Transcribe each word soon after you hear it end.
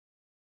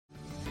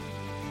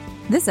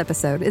This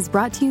episode is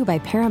brought to you by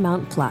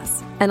Paramount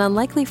Plus. An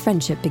unlikely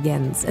friendship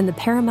begins in the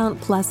Paramount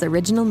Plus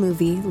original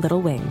movie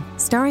Little Wing,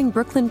 starring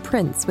Brooklyn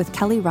Prince with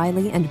Kelly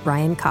Riley and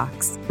Brian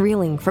Cox.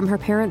 Reeling from her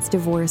parents'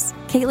 divorce,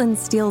 Caitlin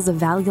steals a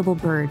valuable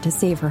bird to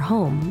save her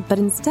home, but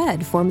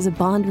instead forms a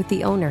bond with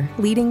the owner,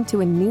 leading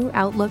to a new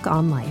outlook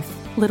on life.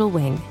 Little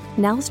Wing,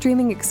 now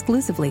streaming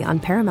exclusively on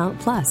Paramount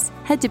Plus.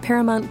 Head to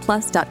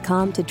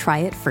ParamountPlus.com to try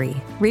it free.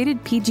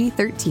 Rated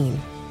PG-13.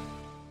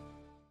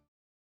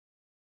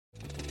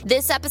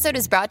 This episode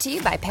is brought to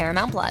you by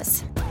Paramount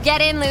Plus.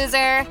 Get in,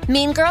 loser!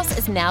 Mean Girls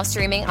is now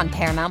streaming on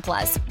Paramount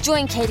Plus.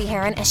 Join Katie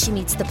Heron as she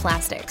meets the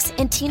plastics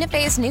in Tina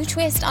Fey's new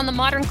twist on the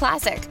modern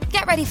classic.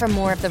 Get ready for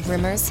more of the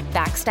rumors,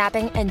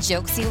 backstabbing, and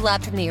jokes you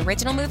loved from the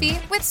original movie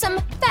with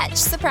some fetch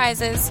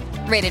surprises.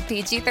 Rated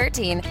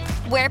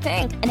PG-13. Wear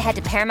pink and head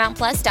to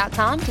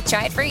ParamountPlus.com to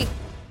try it free.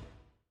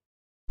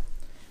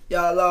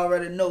 Y'all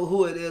already know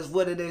who it is,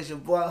 what it is, your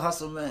boy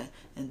Hustleman,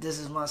 and this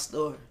is my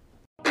story.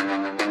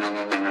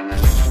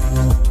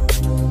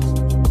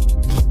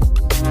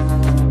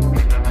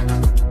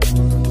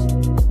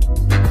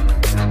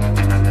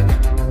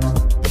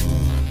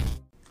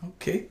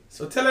 Okay,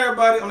 so tell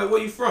everybody,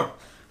 where you from?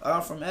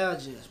 I'm from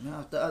Alvarez, man,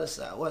 off the other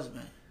side, West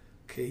man.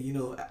 Okay,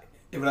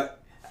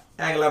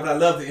 I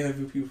love to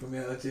interview people from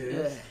Alvarez.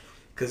 Yeah.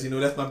 Because,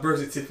 that's my birth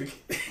certificate.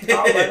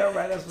 All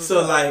right, that's what's so,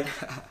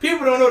 up.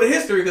 People don't know the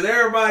history because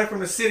everybody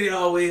from the city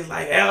always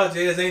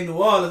Algiers ain't New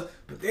Orleans,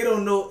 but they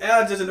don't know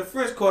Algiers in the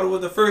French Quarter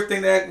was the first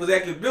thing that was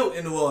actually built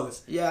in New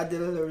Orleans. Yeah, I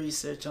did a little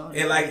research on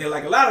it. And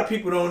a lot of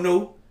people don't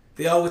know.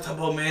 They always talk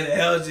about, the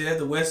Algiers,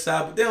 the West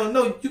Side, but they don't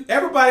know.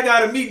 Everybody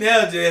got to meet in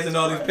Algiers in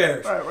all these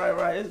parishes.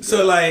 Right. It's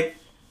so, good.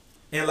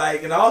 and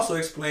I also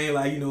explained,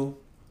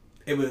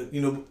 it was,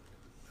 they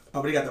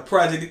got the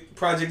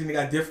project and they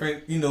got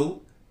different,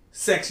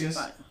 sections.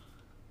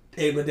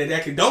 Right. But they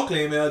actually don't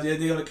claim Algiers,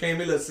 they only claim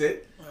a little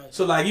set. Right.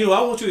 So, I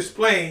want you to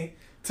explain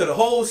to the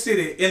whole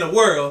city in the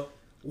world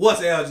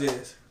what's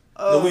Algiers,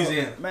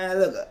 Louisiana. Man,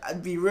 look,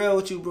 I'd be real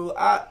with you, bro.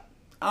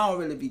 I don't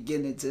really be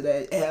getting into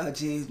that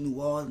Algiers,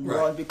 New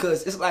Orleans,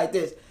 because it's like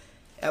this.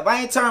 If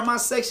I ain't turning my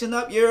section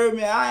up, you heard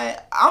me?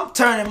 I'm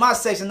turning my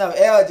section up,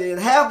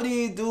 Algiers. Half of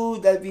these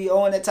dudes that be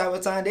on that type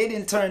of time, they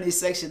didn't turn their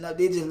section up.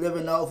 They just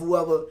living off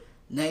whoever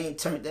name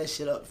turned that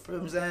shit up. You know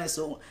what I'm saying?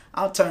 So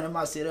I'm turning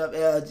my shit up,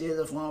 Algiers.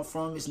 That's where I'm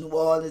from. It's New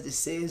Orleans. It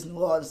says New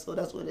Orleans. So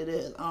that's what it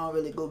is. I don't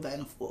really go back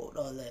and forth with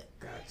all that.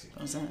 Gotcha. You know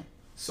what I'm saying?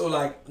 So,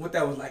 what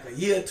that was a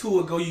year or two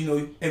ago,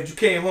 if you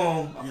came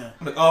home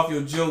off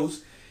your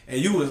juice, and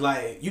you was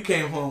you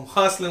came home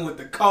hustling with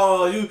the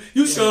car,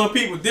 you showing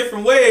people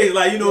different ways,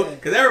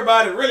 because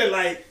everybody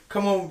really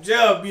come on,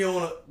 jail, be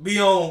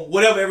on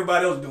whatever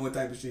everybody else doing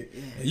type of shit.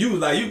 Yeah. And you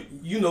was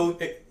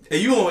and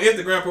you on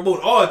Instagram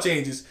promoting all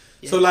changes.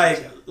 Yeah, so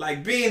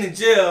being in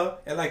jail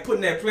and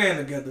putting that plan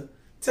together,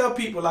 tell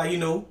people what was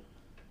your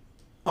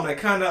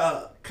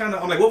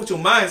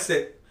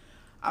mindset?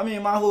 I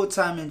mean, my whole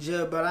time in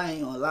jail, but I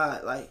ain't gonna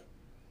lie,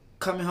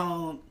 coming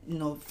home,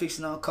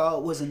 fixing on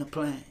call wasn't the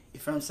plan.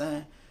 You feel what I'm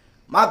saying?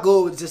 My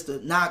goal was just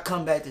to not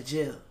come back to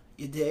jail.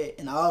 You did,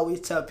 and I always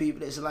tell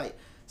people it's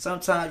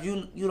sometimes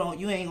you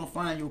ain't gonna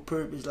find your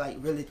purpose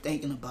really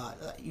thinking about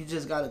it. You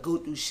just gotta go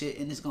through shit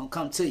and it's gonna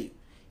come to you.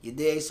 You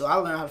did. So I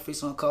learned how to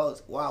fix on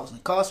calls while I was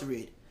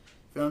incarcerated.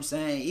 You know what I'm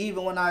saying?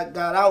 Even when I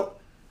got out,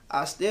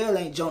 I still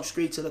ain't jumped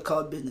straight to the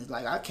call business.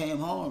 I came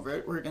home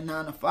working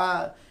 9 to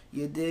 5.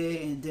 You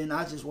did, and then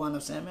I just wound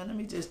up saying, man, let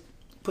me just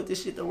put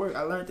this shit to work.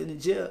 I learned in the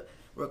jail,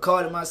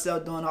 recorded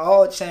myself doing an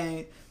all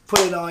chain.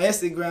 Put it on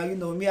Instagram. You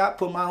know me, I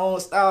put my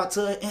own style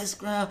to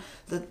Instagram,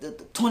 the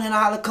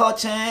 $20 car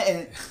chain,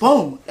 and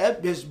boom,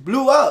 that bitch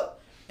blew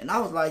up. And I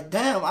was like,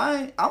 damn,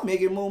 I'm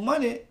making more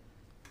money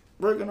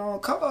working on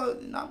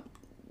cars.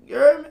 You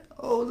heard me?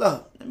 Hold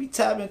up, let me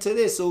tap into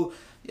this. So,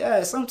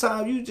 yeah,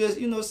 sometimes you just,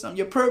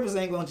 your purpose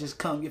ain't going to just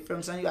come. You feel what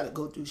I'm saying? You got to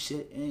go through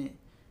shit, and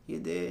you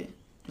did.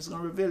 It's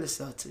going to reveal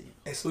itself to you.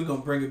 And so we're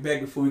going to bring it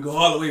back before we go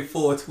all the way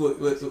forward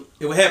to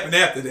what happened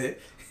after that.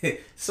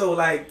 So,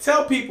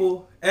 tell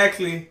people,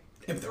 actually,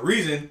 if the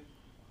reason,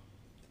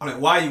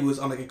 why you was,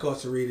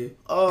 incarcerated,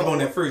 on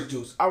that first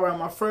juice. All right,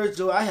 my first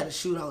juice, I had a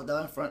shootout,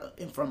 dog,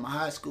 in front of my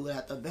high school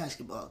after a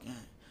basketball game.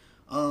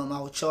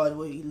 I was charged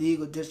with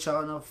illegal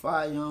discharging of a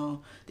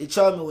firearm. They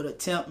charged me with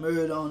attempt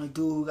murder on a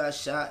dude who got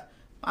shot.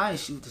 I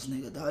ain't shoot this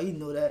nigga, dog. You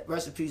know that.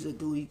 Rest in peace, the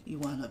dude, he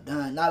wound up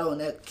dying. Not on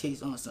that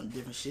case, on some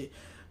different shit.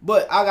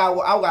 But I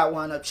got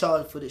wound up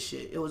charged for this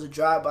shit. It was a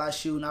drive-by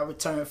shooting. I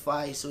returned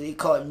fire, so they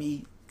caught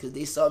me because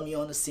they saw me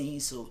on the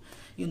scene. So,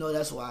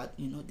 that's why I,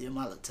 did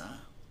my little time.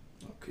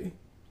 Okay.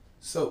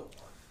 So,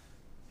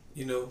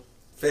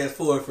 fast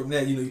forward from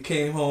that, you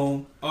came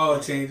home, all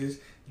changes.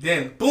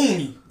 Then,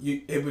 boom,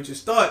 you able to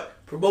start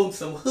promoting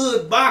some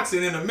hood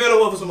boxing in the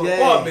middle of some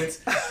apartments.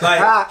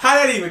 How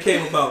that even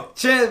came about?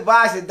 Trench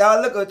boxing,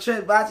 dog. Look at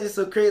trench boxing. It's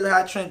so crazy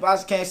how trench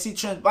boxing came. See,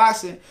 trench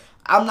boxing,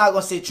 I'm not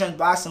going to say trench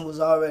boxing was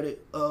already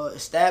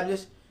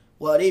established.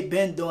 Well, they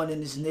been doing in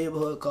this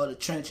neighborhood called the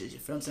trenches. You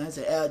feel what I'm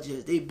saying? It's in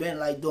Algiers. They been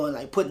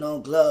doing putting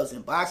on gloves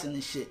and boxing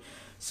and shit.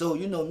 So,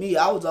 you know me,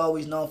 I was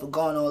always known for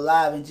going on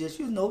live and just,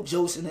 you know,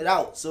 joking it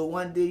out. So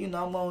one day, you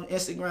know, I'm on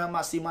Instagram,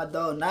 I see my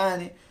dog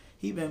 90,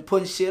 he been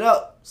putting shit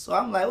up. So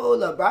I'm like,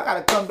 hold up, bro, I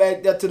gotta come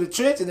back there to the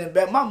trenches and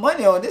bet my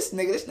money on this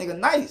nigga. This nigga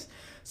nice.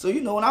 So,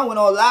 you know, when I went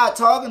on live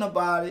talking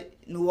about it,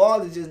 New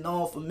Orleans just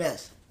known for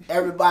mess.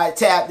 Everybody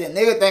tapped in.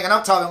 Nigga thinking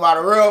I'm talking about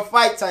a real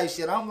fight type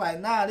shit. I'm like,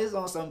 nah, this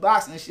on some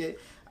boxing shit.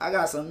 I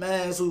got some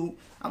mans who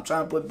I'm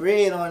trying to put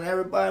bread on.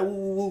 Everybody, woo,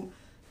 woo, woo.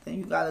 Then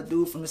you got a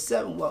dude from the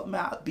 7 walk.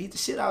 Man, I'll beat the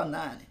shit out of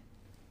 90.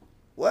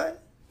 What?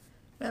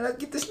 Man, let's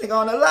get this nigga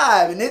on the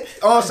live. And it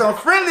on some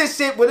friendly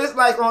shit, but it's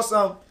like on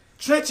some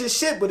trenches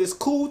shit, but it's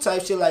cool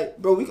type shit. Like,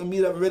 bro, we can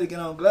meet up and really get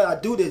on blood. I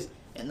do this.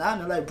 And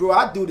 90 like, bro,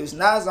 I do this.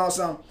 Now it's on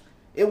some,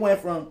 it went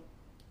from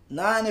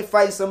 90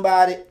 fighting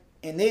somebody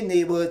in their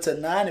neighborhood to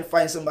 90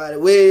 fighting somebody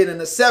way in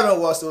the 7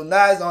 walk. So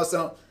now it's on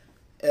some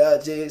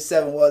LJ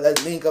 7 walk.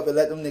 Let's link up and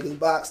let them niggas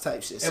box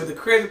type shit. And the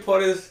crazy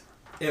part is,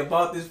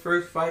 about this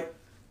first fight,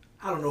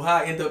 I don't know how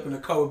I end up in a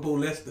car with Bo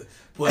Lester,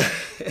 but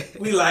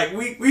we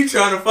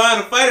trying to find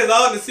the fighters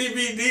all the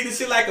CBD, this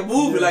shit like a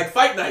movie, like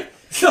Fight Night.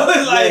 So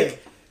it's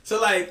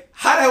like,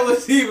 how that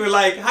was even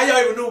like, how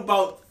y'all even knew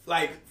about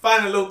like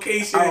finding a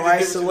location? All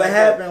right, so what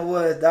happened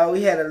was, dog,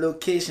 we had a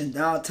location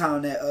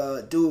downtown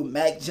that dude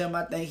Mac Gym,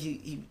 I think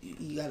he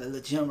got a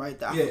little gym right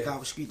there. I forgot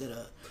what street that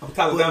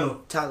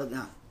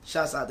Taladano.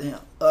 Shouts out to him.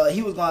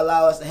 He was gonna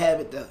allow us to have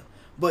it there,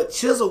 but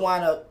Chisel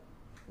wound up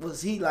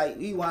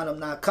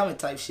not coming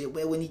type shit.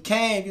 But when he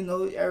came, you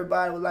know,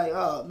 everybody was like,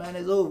 oh man,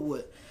 it's over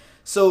with.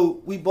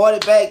 So we brought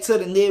it back to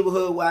the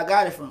neighborhood where I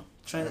got it from.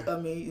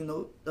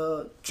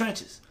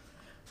 Trenches.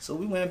 So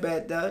we went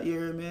back there, you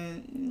hear me?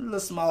 A little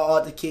small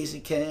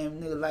altercation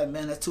came. Nigga like,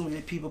 man, there's too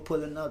many people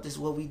pulling up. This is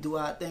what we do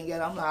our thing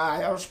at. I'm like, all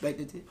right, I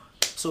respected it.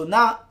 So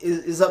now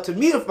it's up to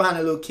me to find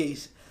a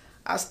location.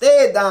 I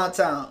stayed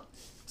downtown.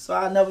 So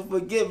I'll never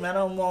forget, man,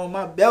 I'm on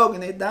my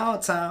balcony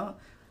downtown.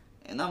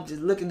 And I'm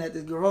just looking at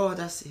this garage.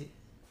 I said,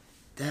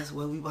 that's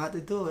what we about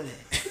to do it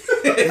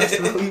at. That's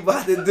what we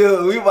about to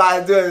do. We about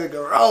to do it in the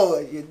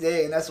garage, you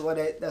dig? And that's where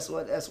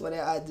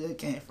that idea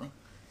came from.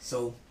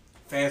 So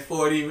fast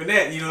forward even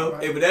that, you know,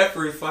 but that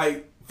first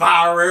fight,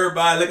 viral,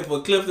 everybody looking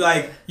for clips.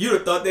 Like, you'd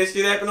have thought that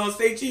shit happened on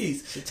State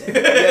Cheese.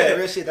 Yeah,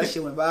 real shit. That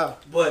shit went viral.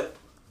 But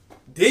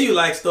then you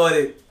like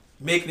started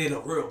making it a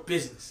real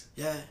business.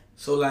 Yeah.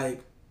 So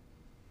like,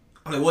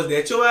 I'm like, was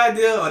that your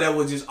idea or that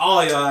was just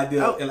all your idea?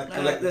 That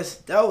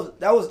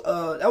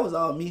was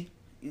all me.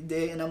 You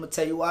did, and I'm gonna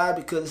tell you why,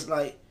 because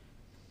like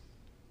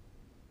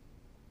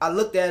I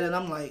looked at it and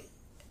I'm like,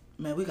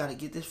 man, we gotta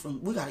get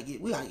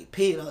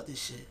paid out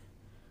this shit.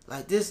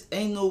 Like, this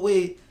ain't no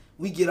way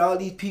we get all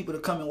these people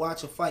to come and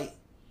watch a fight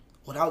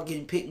without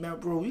getting paid. Man,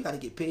 bro, we gotta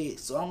get paid.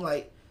 So I'm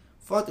like,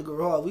 fuck the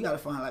garage, we gotta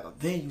find like a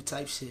venue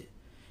type shit.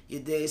 You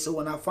did. So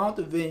when I found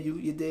the venue,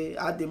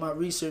 I did my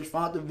research,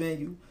 found the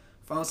venue.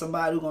 Found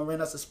somebody who gonna rent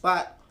us a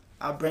spot.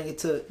 I bring it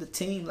to the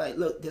team. Like,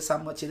 look, this how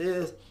much it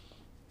is.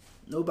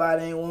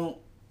 Nobody ain't want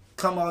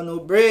come on no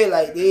bread.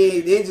 Like,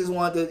 they just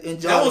want to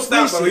enjoy. I won't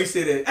stop when he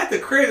said that. That's the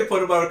crazy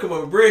part about to come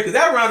up with bread, because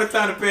that around the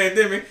time of the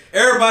pandemic,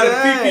 everybody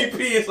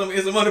PPP and some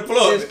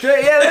unemployment. It's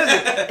crazy. Yeah,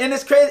 listen, and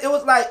it's crazy. It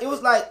was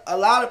like a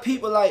lot of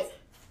people, like,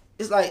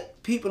 it's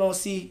like people don't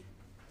see,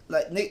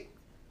 like,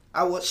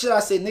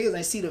 niggas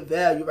ain't see the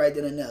value right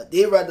then and there.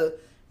 They rather,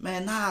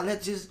 man, nah,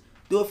 let's just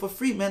do it for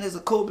free, man. There's a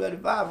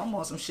cold-blooded vibe. I'm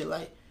on some shit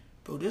like,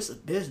 bro, this is a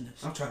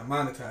business. I'm trying to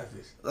monetize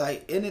this.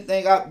 Like,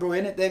 anything I do,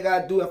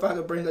 if I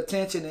could bring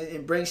attention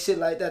and bring shit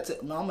like that to,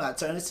 I'm gonna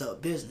turn it to a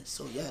business.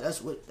 So yeah,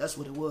 that's what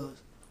it was.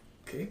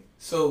 Okay.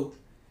 So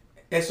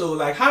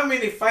like, how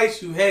many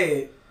fights you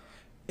had,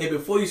 and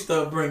before you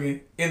start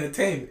bringing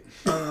entertainment?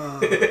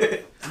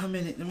 How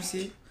many? Let me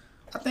see.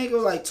 I think it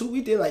was like 2.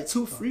 We did like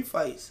 2 free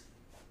fights.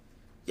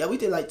 Yeah, we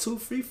did like 2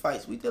 free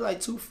fights.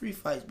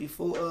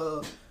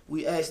 Before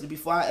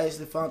I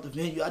actually found the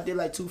venue. I did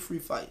like 2 free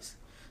fights.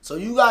 So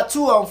you got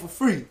 2 of them for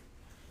free.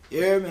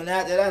 You hear me? And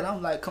after that,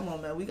 I'm like, come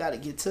on, man, we got to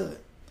get to it.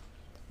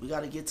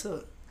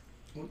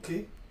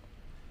 Okay.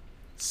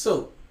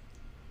 So,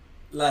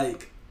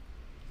 like,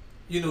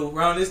 you know,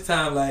 around this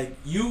time, like,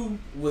 you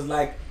was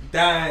like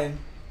dying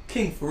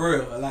king for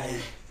real. Like,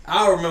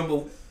 I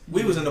remember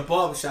we was in the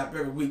barbershop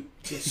every week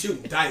just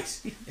shooting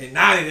dice. And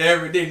 90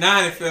 every day.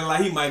 90 feeling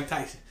like he Mike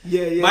Tyson.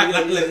 Yeah.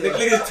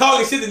 Niggas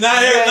talking shit to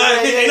 90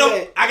 every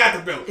day. I got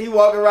the belt. He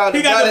walking around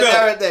he got the belt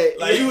every day.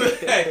 Like, you was,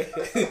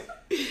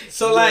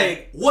 so,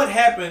 like, what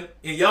happened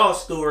in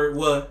y'all's story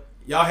was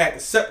y'all had to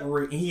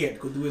separate and he had to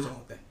go do his own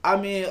thing? I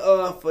mean,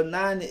 for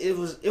 90, it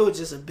was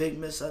just a big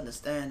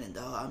misunderstanding,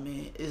 dog. I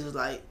mean, it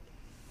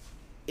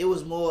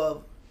was more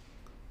of,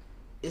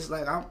 it's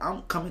like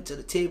I'm coming to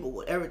the table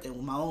with everything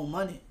with my own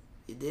money.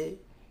 You did,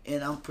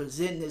 and I'm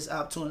presenting this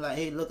opportunity like,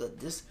 hey, look at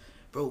this,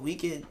 bro. We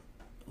can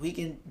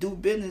do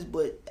business,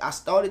 but I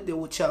started there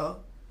with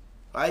y'all,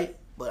 right?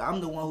 But I'm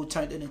the one who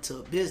turned it into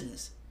a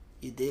business.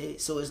 You did,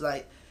 so it's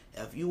like,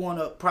 if you want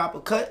a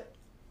proper cut,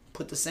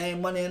 put the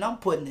same money in I'm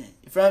putting in.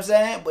 You feel what I'm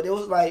saying? But it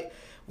was like,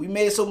 we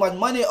made so much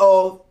money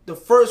off the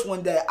first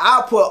one that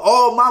I put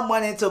all my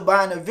money into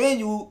buying a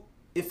venue.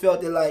 It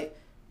felt like,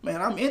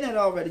 man, I'm in it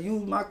already. You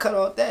might cut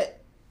off that.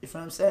 You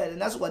feel what I'm saying?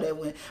 And that's what they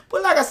went.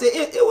 But like I said,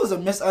 it was a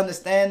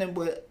misunderstanding,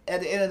 but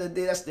at the end of the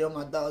day, that's still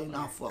my dog. You know,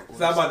 I fuck with.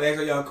 So I'm about to ask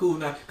you, y'all cool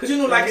now? Because, you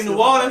know, like in New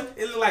Orleans,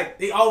 it look like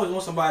they always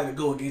want somebody to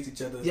go against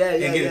each other.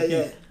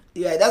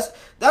 Yeah,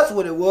 that's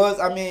what it was.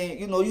 I mean,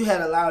 you know, you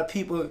had a lot of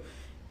people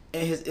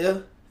in his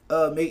ear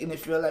making it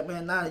feel like,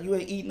 man, nah, you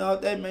ain't eating all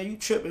that, man. You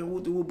tripping,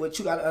 woo-doo-woo. But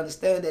you got to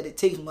understand that it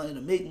takes money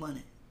to make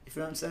money. You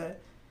feel what I'm saying?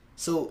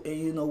 So, and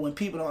you know, when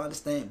people don't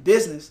understand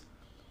business,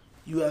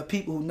 you have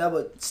people who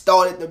never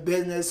started the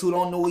business, who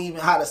don't know even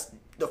how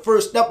the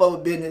first step of a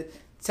business,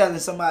 telling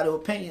somebody their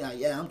opinion, like,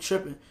 yeah, I'm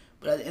tripping.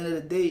 But at the end of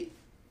the day,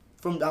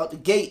 from out the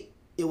gate,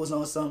 it was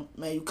on some,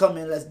 man, you come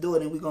in, let's do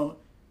it, and we going to,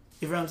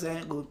 you feel what I'm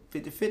saying, go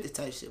 50-50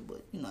 type shit.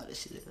 But you know how that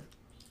shit is.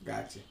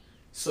 Gotcha.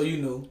 So,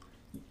 you know,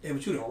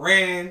 but you done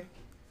ran,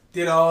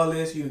 did all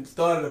this, you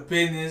started a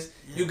business,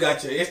 you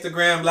got your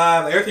Instagram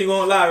live, like everything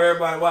going live,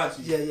 everybody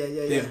watching.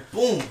 Then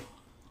boom.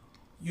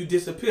 You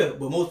disappeared,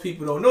 but most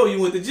people don't know you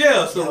went to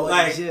jail. So,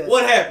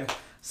 what happened?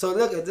 So,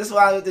 look, this is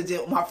why I went to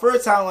jail. My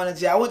first time I went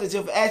to jail, I went to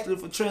jail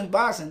for trench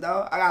boxing,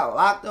 dog. I got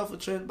locked up for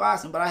trench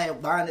boxing, but I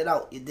had bonded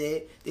out. You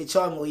did? They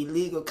charged me with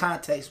illegal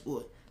contact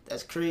sport.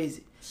 That's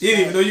crazy. You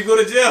didn't even know you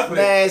go to jail for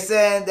that. Man,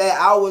 saying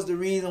that I was the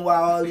reason why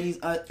all these...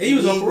 he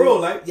was on parole,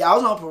 like? Yeah, I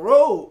was on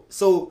parole.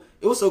 So,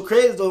 it was so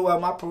crazy, though, while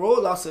my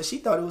parole officer, she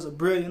thought it was a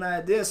brilliant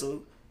idea.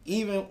 So,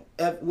 even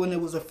when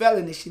it was a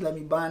felony, she let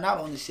me bind out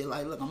on this shit.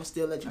 Like, look, I'm going to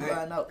still let you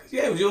bind out.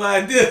 Yeah, it was your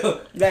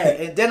idea. Yeah,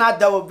 and then I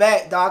double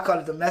back, dog. I call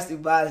it domestic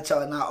violence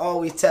charge, and I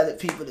always tell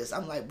people this.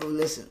 I'm like, bro,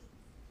 listen.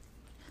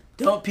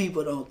 Them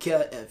people don't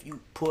care if you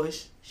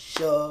push,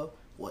 shove,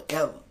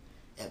 whatever.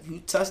 If you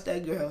touch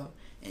that girl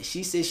and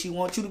she says she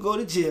wants you to go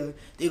to jail,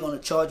 they're going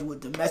to charge you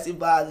with domestic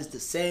violence the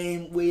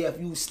same way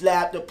if you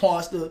slapped her,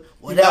 punched her,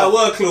 whatever. I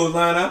was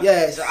clothesline, huh?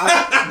 Yeah, so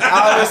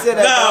I always say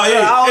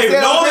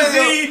that.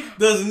 Nozy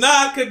does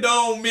not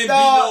condone men beating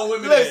on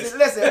women.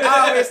 Listen,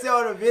 I always say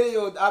on the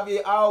video,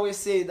 I always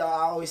say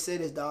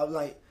this, dog.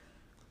 Like,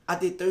 I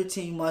did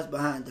 13 months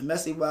behind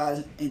domestic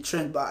violence and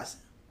trench boxing.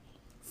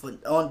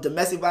 On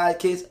domestic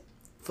violence case,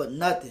 for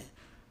nothing.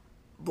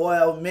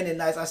 Boy, many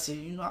nights I said,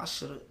 you know, I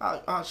should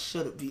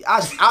have been. At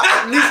least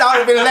I would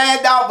have been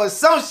laying down for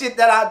some shit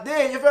that I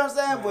did. You feel what I'm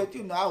saying? Right. But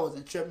you know, I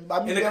wasn't tripping.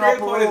 By me being on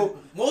parole,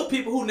 most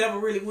people who never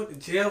really went to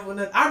jail for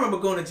nothing. I remember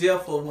going to jail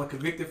for one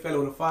convicted fellow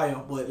with a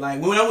firearm. But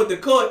like when I went to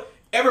court,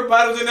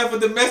 everybody was in there for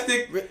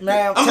domestic.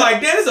 Man, I'm like,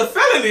 that is a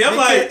felony. I'm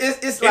like,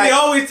 it's like, they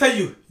always tell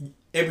you,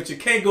 hey, but you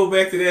can't go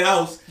back to that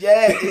house.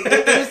 Yeah,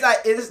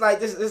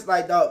 it's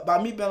like, dog,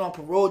 by me being on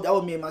parole, that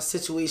would make my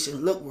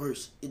situation look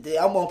worse.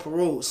 I'm on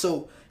parole,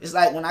 so it's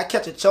like when I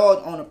catch a charge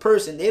on a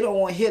person, they don't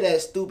want to hear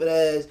that stupid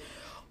ass,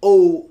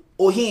 oh,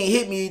 he ain't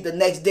hit me the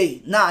next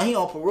day. Nah, he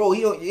on parole.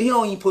 He don't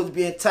even supposed to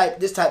be in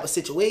this type of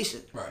situation.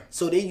 Right.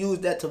 So they use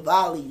that to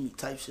violate me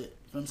type shit. You know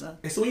what I'm saying?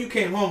 And so when you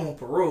came home on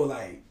parole,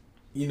 like,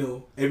 you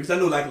know, because I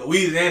know like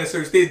Louisiana,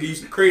 certain states give you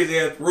some crazy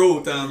ass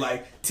parole time,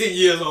 like 10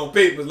 years on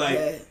papers, like.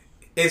 Yeah.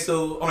 And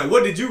so, I'm like,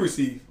 what did you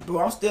receive? Bro,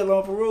 I'm still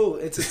on parole.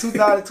 Until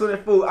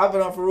 2024, I've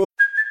been on parole.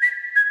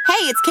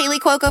 Hey, it's Kaylee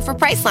Cuoco for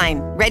Priceline.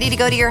 Ready to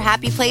go to your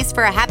happy place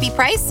for a happy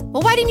price?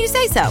 Well, why didn't you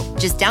say so?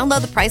 Just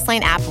download the Priceline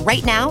app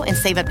right now and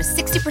save up to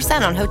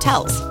 60% on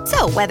hotels.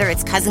 So whether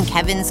it's Cousin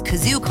Kevin's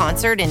Kazoo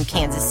Concert in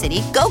Kansas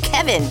City, go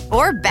Kevin,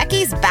 or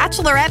Becky's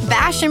Bachelorette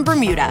Bash in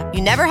Bermuda,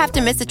 you never have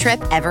to miss a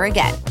trip ever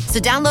again. So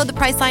download the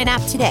Priceline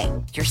app today.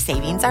 Your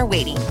savings are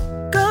waiting.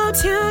 Go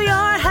to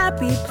your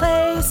happy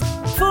place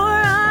for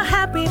a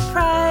happy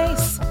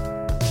price.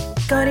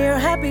 Go to your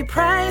happy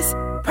price,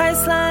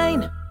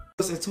 Priceline.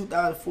 Since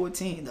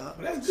 2014, dog.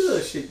 Well, that's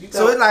good shit.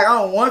 So it's like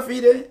I'm 1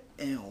 feet in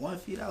and 1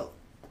 feet out.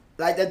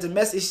 Like that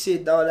domestic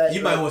shit, dog. Like,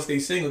 you might want to stay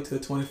single till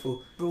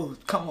 24. Bro,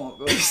 come on,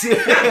 bro. Real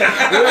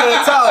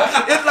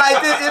talk. It's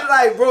like this. It's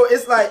like, bro.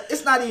 It's like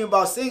it's not even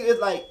about single. It's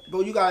like,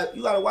 bro, you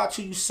gotta watch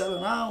who you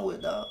settle around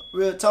with, dog.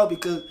 Real talk,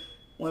 because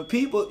when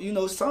people, you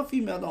know, some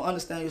females don't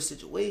understand your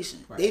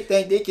situation. Right. They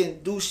think they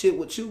can do shit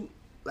with you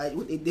like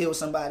what they did with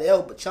somebody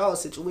else, but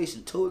y'all's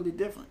situation totally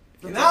different.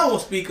 And I don't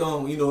speak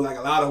on, you know, like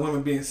a lot of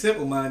women being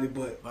simple-minded,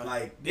 but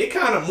like they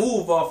kind of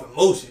move off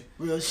emotion.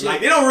 Real shit.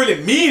 Like they don't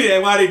really mean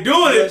that while they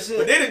doing it,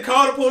 but they done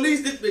call the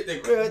police.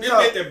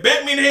 They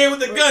bet me in the head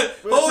with the gun.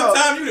 Whole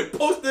time you done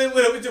posted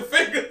with your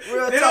finger.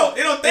 They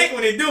don't think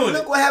when they doing it.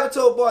 Look what happened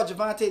to a boy,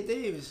 Javante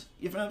Davis.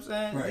 You feel what I'm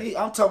saying? Right.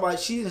 I'm talking about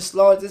she done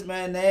slaughtered this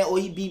man now, or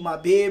he beat my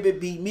baby,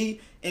 beat me,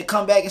 and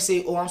come back and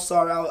say, oh, I'm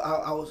sorry,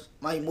 I was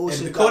my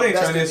emotions. And Dakota ain't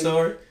trying to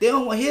sorry. They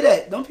don't want to hear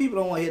that. Them people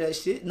don't want to hear that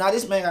shit. Now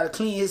this man got to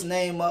clean his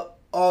name up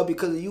all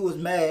because you was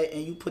mad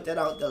and you put that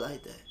out there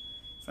like that.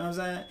 You know what I'm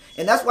saying?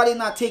 And that's why they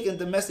not taking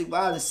domestic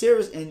violence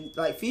serious, and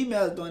like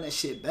females doing that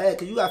shit bad,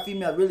 because you got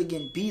females really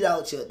getting beat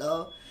out here,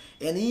 dog.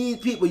 And these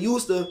people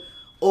used to,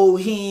 oh,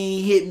 he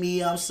ain't hit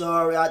me, I'm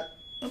sorry.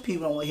 Them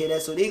people don't want to hear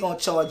that, so they gonna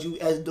charge you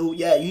as though,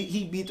 yeah,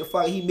 he beat the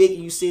fuck, he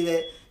making you say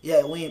that,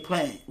 yeah, we ain't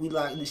playing, we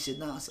locking this shit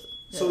down. So,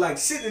 yeah. So like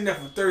sitting in there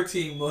for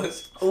 13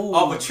 months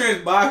off a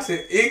trench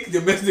boxing,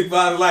 domestic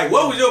violence, like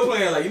what was your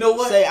plan? Like, you know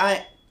what? Say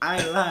I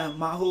ain't lying.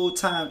 My whole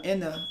time in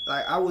there,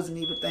 like, I wasn't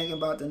even thinking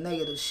about the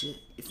negative shit.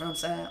 You feel what I'm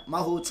saying? My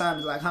whole time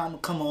is like how I'm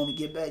gonna come home and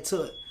get back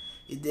to it.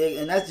 You dig?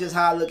 And that's just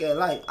how I look at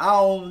life. I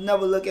don't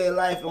never look at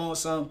life on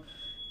some,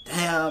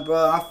 damn,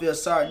 bro, I feel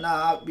sorry.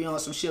 Nah, I'll be on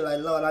some shit like,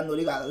 Lord, I know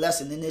they got a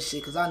lesson in this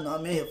shit because I know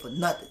I'm in here for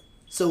nothing.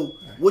 So,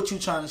 what you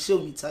trying to show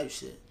me type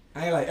shit?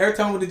 I ain't like, every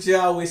time with the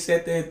jail, I always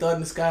sat there and thought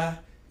in the sky,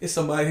 it's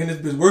somebody in this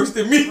bitch worse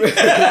than me. I'm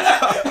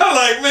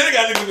like, man, they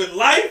got niggas with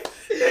life.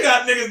 They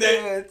got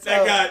niggas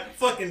that got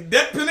fucking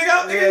death penning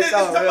out. Niggas that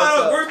somebody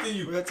else worse than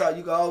you. Real talk,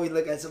 you can always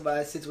look at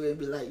somebody's situation and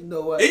be like, you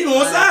know what? And you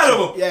on side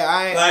of them. Yeah,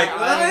 I ain't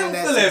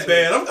feel that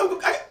bad.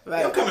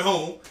 I'm coming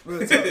home.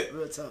 Real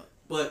talk.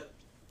 But,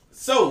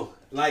 so,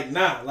 like,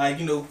 like,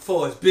 you know,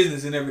 for as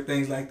business and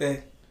everything like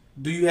that,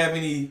 do you have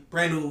any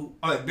brand new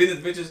business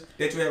ventures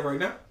that you have right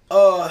now?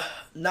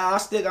 Nah, I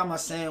still got my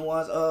same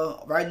ones.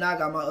 Right now I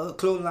got my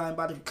clothing line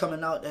about to be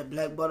coming out. That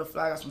Black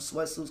Butterfly, I got some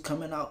sweatsuits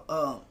coming out.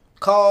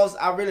 Calls,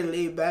 I really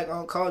laid back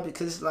on calls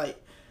because it's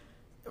like,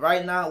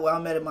 right now where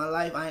I'm at in my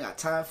life, I ain't got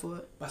time for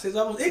it. I said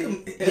almost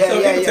income.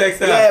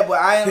 Yeah,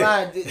 but I ain't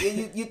lying.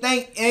 You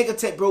think income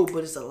tech, bro,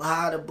 but it's a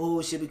lot of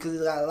bullshit because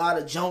it's got a lot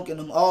of junk in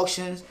them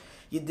auctions.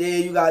 You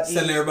got these,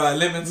 selling everybody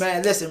lemons.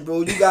 Man, listen,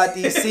 bro, you got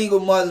these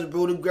single mothers,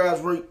 bro. Them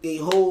girls work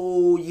their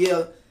whole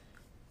year.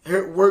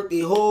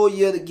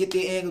 To get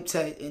their income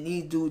tax, and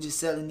these dudes just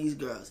selling these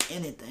girls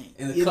anything.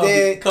 And you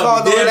did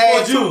called the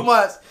last 2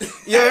 months.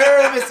 You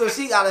heard me? So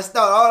she gotta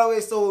start all the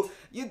way. So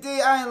you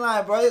did. I ain't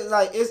lying, bro. It's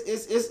like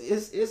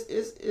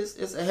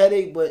it's a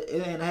headache, but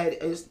it ain't a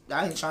headache.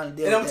 I ain't trying to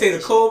deal. And I'm gonna tell you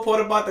the cool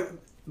part about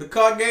the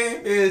card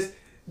game is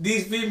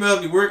these females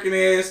be working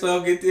their ass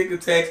off, get their income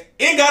tax,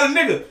 ain't got a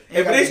nigga.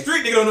 And for they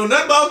street nigga don't know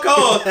nothing about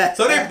cars,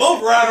 so they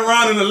both riding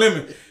around in the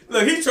limit.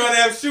 Look, he trying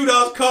to have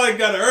shootouts, car, he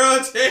got an earl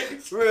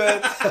check.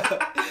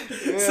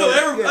 So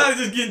everybody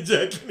just getting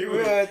jacked anyway.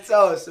 Real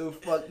talk, so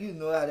fuck, you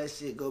know how that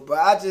shit go, bro.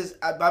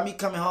 By me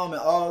coming home in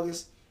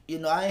August, you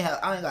know, I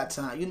ain't got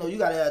time. You know, you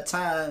gotta have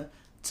time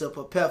to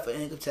prepare for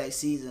income tax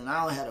season.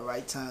 I don't have the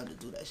right time to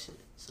do that shit.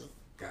 So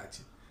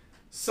gotcha.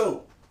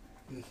 So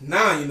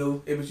now you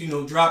know it was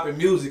dropping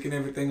music and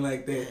everything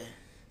like that. Yeah.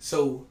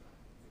 So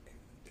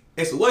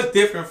what's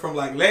different from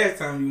like last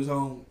time you was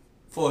home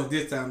for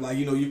this time? Like,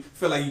 you know, you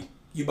feel like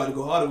you about to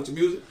go harder with your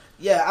music?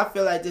 Yeah, I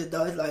feel like this,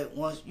 dog. It's like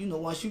once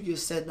you get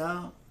set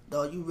down,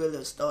 dog, you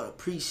really start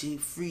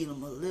appreciate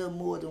freedom a little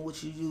more than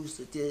what you used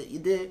to do. You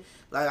did?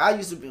 Like, I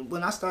used to be,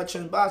 when I started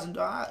training boxing,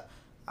 dog,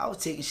 I was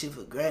taking shit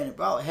for granted,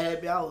 bro. I was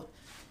happy.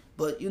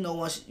 But, you know,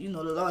 once, you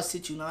know, the Lord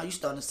sit you now, you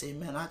starting to say,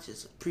 man, I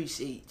just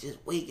appreciate just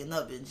waking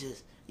up and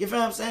just, you feel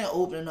what I'm saying?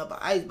 Opening up an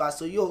icebox.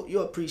 So your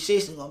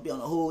appreciation going to be on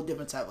a whole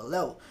different type of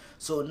level.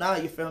 So now,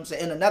 you feel what I'm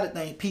saying? And another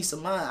thing, peace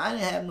of mind. I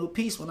didn't have no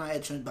peace when I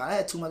had training boxing. I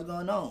had too much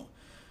going on.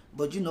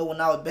 But, you know, when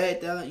I was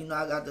back there, you know,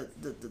 I got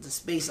the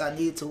space I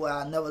need to where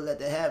I never let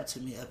that happen to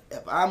me.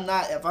 If I'm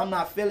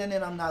not feeling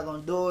it, I'm not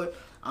going to do it.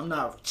 I'm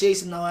not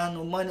chasing no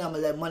money. I'm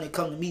going to let money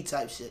come to me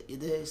type shit. You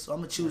dig? So I'm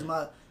going to choose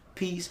my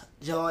peace,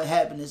 joy,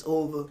 happiness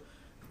over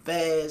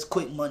fast,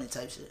 quick money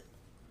type shit.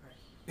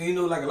 And, you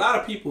know, like a lot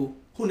of people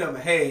who never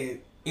had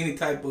any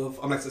type of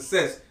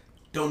success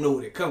don't know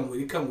what it come with.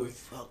 It come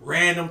with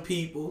random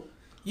people.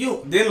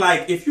 Then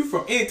like if you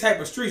from any type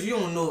of streets, you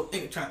don't know if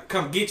they trying to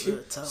come get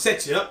you,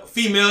 set you up.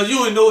 Females, you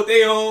don't know what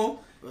they on.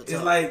 It's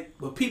like,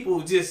 but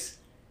people just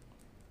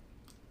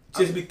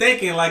be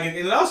thinking like,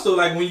 and also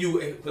like when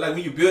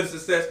you build a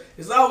success,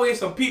 there's always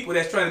some people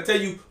that's trying to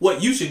tell you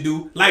what you should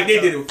do, like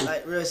they did it before.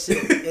 Like real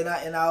shit.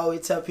 and I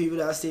always tell people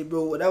that I say,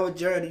 bro, whatever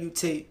journey you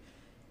take,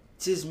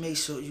 just make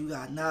sure you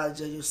got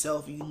knowledge of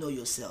yourself and you know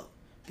yourself,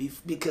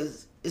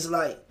 because it's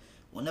like,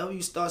 whenever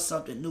you start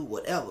something new,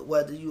 whatever,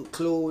 whether you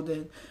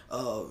clothing,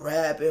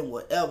 rapping,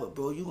 whatever,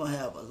 bro, you're gonna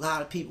have a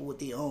lot of people with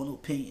their own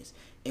opinions.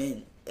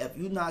 And if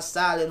you're not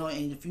solid on,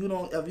 and if you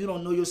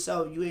don't know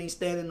yourself, you ain't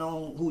standing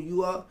on who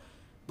you are,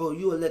 bro,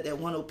 you will let that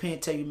one opinion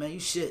tell you, man, you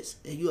shits,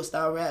 and you'll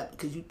start rapping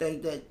because you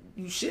think that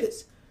you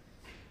shits.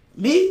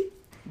 Me,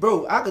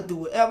 bro, I could do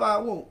whatever I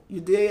want.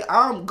 You dig?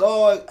 I'm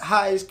God's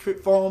highest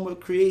form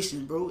of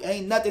creation, bro.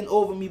 Ain't nothing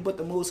over me but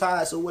the Most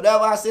High. So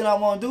whatever I said I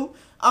want to do,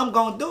 I'm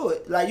going to do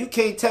it. Like, you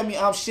can't tell me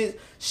I'm shit.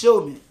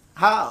 Show me.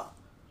 How?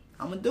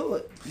 I'm going to do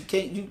it. You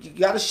can't. You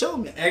got to show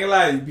me. I ain't gonna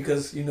lie to you,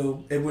 because, you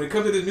know, when it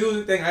comes to this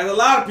music thing, I have a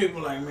lot of people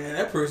like, man,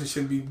 that person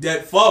shouldn't be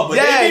that far. But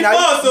they be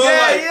far. So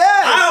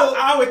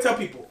I always tell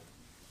people,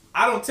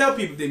 I don't tell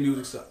people their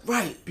music sucks.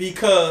 Right.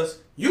 Because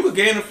you could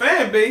gain a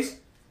fan base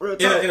in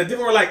a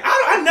different way. Like,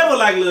 I never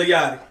like Lil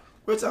Yachty.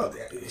 Real talk.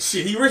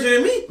 Shit, he richer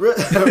than me. Real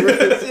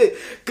shit.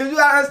 Because you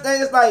got to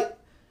understand, it's like,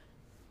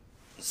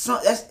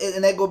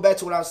 and that go back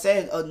to what I was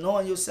saying,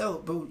 knowing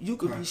yourself, bro. You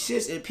could be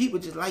shits and people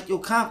just like your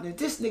confidence.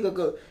 This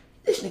nigga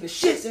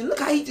shits, and look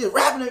how he just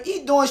rapping.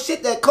 He doing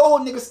shit that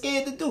cold nigga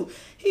scared to do.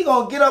 He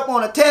gonna get up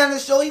on a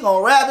talent show, he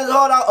gonna rap his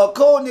heart out. A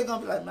cold nigga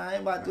gonna be like, man, I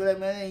ain't about to do that,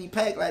 man. He ain't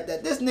packed like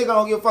that. This nigga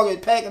don't give a fuck if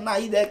he's packed or not.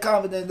 He that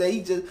confident that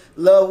he just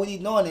love what he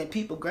doing, and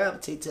people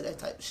gravitate to that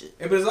type of shit.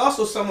 Yeah, but there's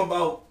also something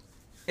about,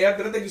 I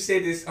think you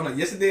said this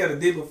yesterday or the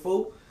day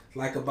before,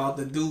 like about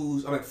the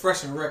dudes, I mean,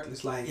 Fresh and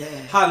Reckless, like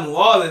how New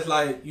Orleans,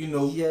 like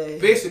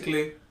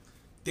basically,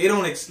 they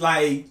don't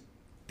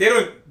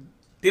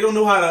they don't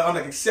know how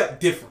to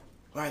accept different.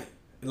 Right.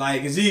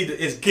 Like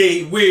it's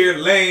gay, weird,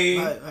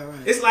 lame.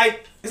 Right. It's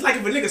like if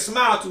a nigga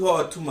smile too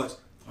hard, too much,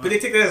 but they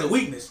take that as a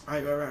weakness.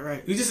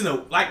 Right. You just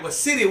know, like what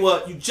city,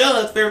 what you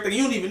judge for everything.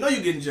 You don't even know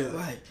you getting judged.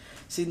 Right.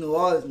 See, New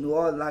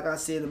Orleans, like I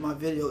said in my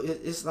video,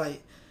 it's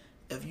like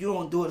if you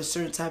don't do it a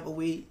certain type of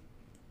way,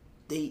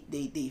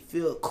 they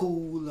feel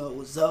cool or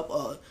what's up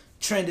or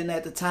trending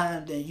at the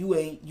time, then you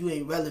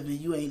ain't relevant.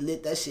 You ain't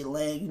lit that shit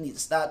lame. You need to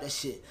stop that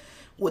shit.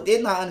 What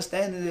they're not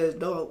understanding is,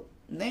 though,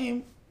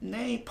 name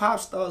pop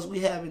stars we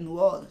have in New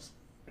Orleans.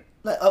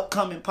 Like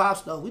upcoming pop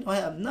stars, we don't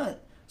have none.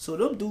 So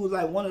them dudes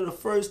like one of the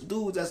first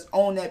dudes that's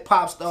on that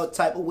pop star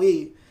type of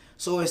wave.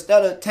 So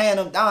instead of tearing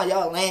them down,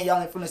 y'all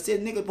in from the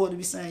city, niggas supposed to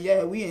be saying,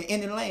 yeah, we in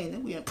any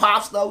lane. We in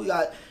pop star, we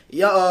got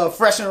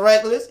Fresh and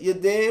Reckless, you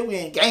dig? We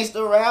in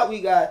gangster rap,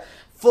 we got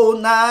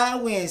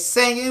 4-9, we in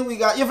singing, we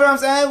got, you feel what I'm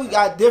saying? We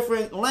got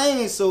different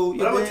lanes, so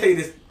But I'm gonna tell you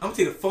this, I'm gonna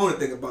tell you the funny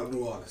thing about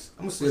New Orleans.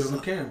 I'm gonna say it on the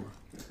camera.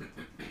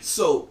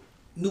 So,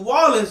 New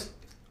Orleans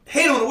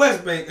hate on the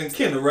West Bank and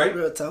Kendall, right?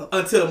 Real talk.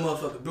 Until the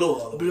motherfucker blow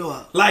all over. Blow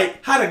up.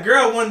 Like, how the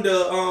girl wanted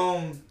to,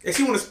 and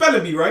she wanted to spell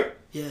it bee, right?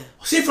 Yeah.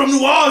 She from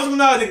New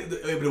Orleans,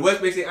 the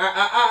West Bank say,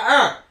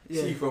 Yeah.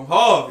 She from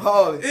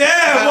Harvard.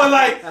 Yeah, but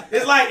like,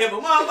 it's like, if a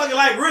motherfucker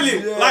like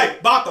really, like,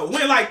 about to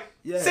win, like,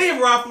 say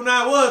if Rob from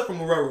 9 was from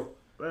Marrero.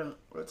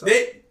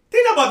 They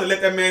not about to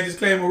let that man just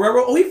claim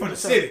Marrero. Oh, he from the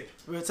city.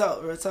 Real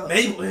talk. Man,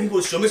 he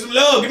will show me some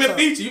love, give me a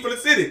feature, you from the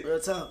city. Real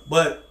talk.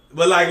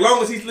 But like,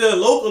 long as he's still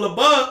local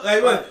above,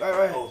 like,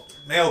 right. Oh,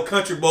 now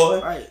country boy.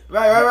 Right.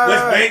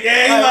 West Bank,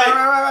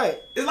 yeah, Right.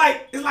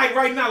 It's like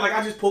right now, like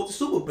I just posted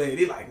Super Bad.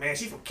 They like, man,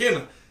 she from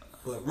Kenner.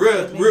 But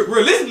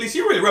realistically, she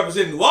really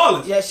representing New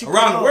Orleans. Yeah, she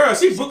around the world.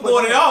 She booked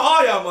more than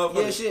all y'all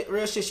motherfuckers. Yeah,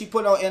 real shit. She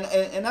put on,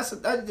 and that's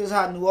just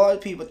how New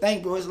Orleans people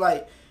think, bro. It's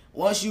like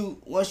once you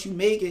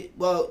make it,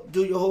 well,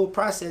 do your whole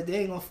process. They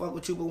ain't gonna fuck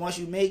with you, but once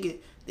you make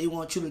it, they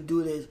want you to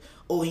do this.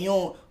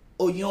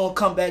 You don't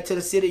come back to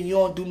the city. You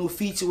don't do no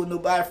feature with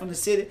nobody from the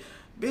city.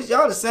 Bitch,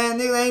 y'all the same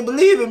nigga ain't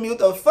believing me. What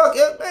the fuck?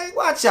 Man,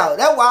 watch out.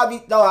 That's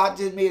why I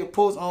just made a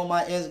post on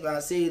my Instagram. I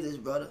say this,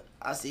 brother.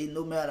 I say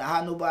no matter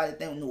how nobody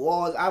think New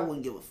Orleans, I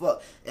wouldn't give a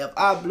fuck. If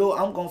I blow,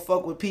 I'm gonna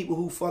fuck with people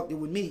who fucked it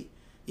with me.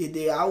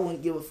 I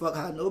wouldn't give a fuck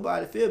how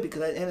nobody feel,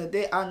 because at the end of the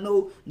day, I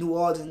know New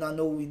Orleans and I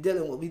know what we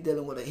dealing with. We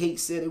dealing with a hate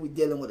city. We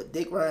dealing with a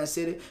dick riding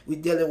city. We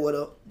dealing with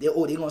they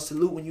gonna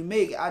salute when you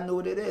make it. I know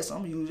what it is, so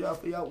I'm gonna use y'all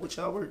for what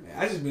y'all work. Man,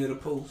 I just made a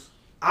post.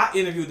 I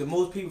interviewed the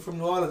most people from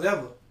New Orleans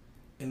ever.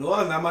 And New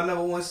Orleans, not my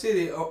number one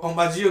city on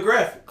my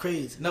geographic.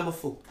 Crazy. Number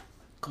 4.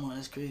 Come on,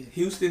 that's crazy.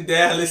 Houston,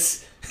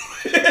 Dallas,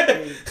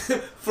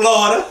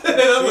 Florida.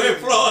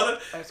 Florida.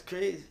 That's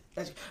crazy.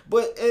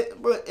 But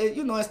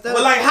you know, instead.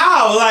 But like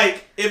how?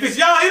 Like if it's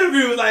y'all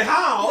interviews, like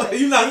how?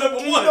 You not number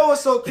one. You know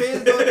what's so crazy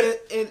though?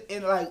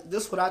 and like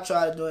this, what I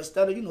try to do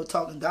instead of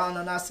talking down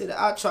on our city,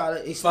 I try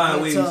to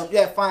explain to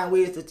them. Find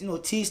ways to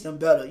teach them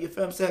better. You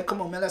feel what I'm saying?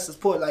 Come on, man, let's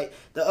support. Like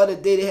the other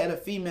day, they had a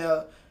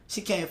female.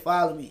 She can't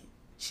follow me.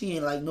 She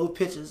ain't like no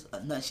pictures or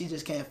nothing. She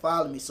just can't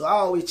follow me. So I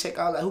always check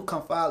out like who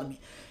come follow me.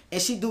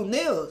 And she do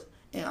nails.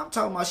 And I'm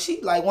talking about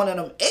she like one of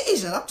them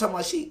Asians. I'm talking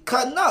about she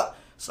cutting up.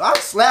 So I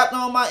slapped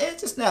on my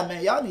Insta snap,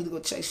 man. Y'all need to go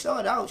check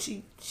Short out.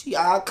 She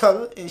eye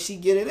color and she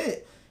get it in.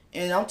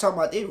 And I'm talking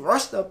about they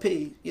rushed her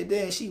page.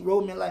 Then she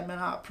wrote me like, man,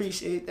 I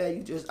appreciate that.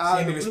 You just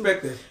I didn't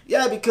expect that.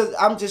 Yeah, because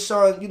I'm just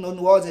showing, New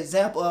Orleans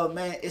example of,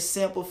 man, it's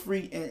sample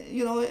free, and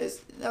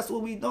that's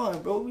what we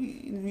doing, bro.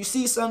 You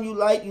see something you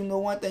like,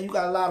 one thing, you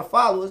got a lot of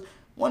followers.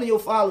 One of your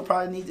followers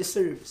probably need this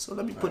service. So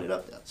let me put it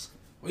up there.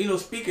 Well,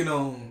 speaking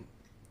on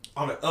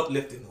the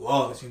uplifting New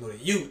Orleans, the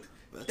youth.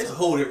 It's a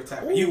whole different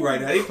type of youth right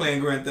now. They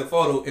playing Grand Theft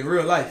Auto in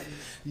real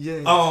life.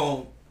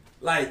 Yeah.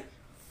 Like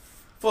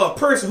for a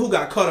person who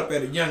got caught up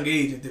at a young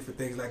age and different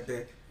things like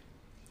that,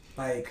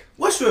 like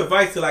what's your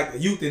advice to like the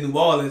youth in New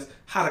Orleans,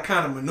 how to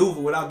kind of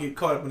maneuver without getting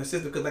caught up in the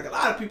system? Because like a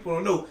lot of people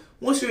don't know,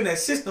 once you're in that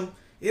system,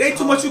 it ain't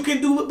too much you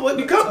can do but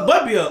be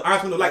an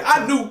entrepreneur. Like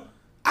I knew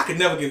I could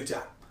never get a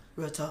job.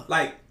 Real talk.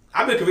 Like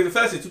I've been convicted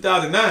felon since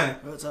 2009.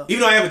 Real talk.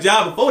 Even though I have a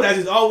job before that, I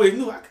just always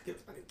knew I could get a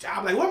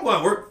job. Like, I'm going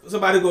to work for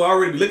somebody who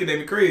already be looking at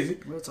me crazy.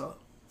 Real talk.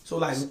 So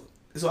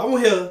I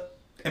want to hear,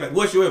 like,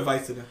 what's your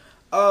advice to them?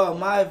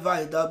 My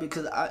advice, dog,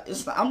 because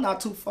I'm not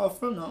too far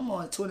from them. I'm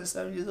only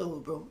 27 years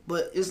old, bro.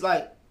 But it's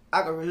like,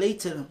 I can relate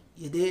to them,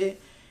 you did?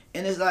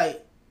 And it's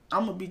like,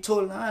 I'm going to be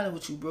totally honest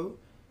with you, bro.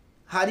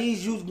 How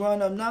these youths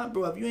growing up now,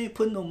 bro, if you ain't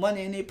putting no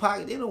money in their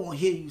pocket, they don't want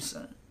to hear you,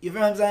 son. You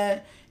feel what I'm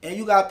saying? And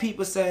you got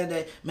people saying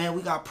that, man,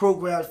 we got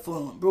programs for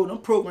them. Bro, them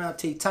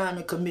programs take time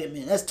and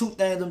commitment. That's 2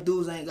 things them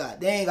dudes ain't got.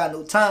 They ain't got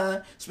no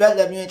time,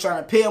 especially if you ain't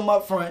trying to pay them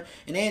up front,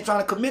 and they ain't trying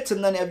to commit to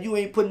nothing if you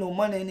ain't putting no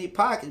money in their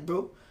pockets,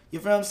 bro. You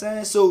feel what I'm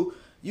saying? So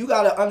you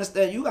got to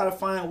understand, you got to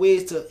find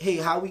ways to, hey,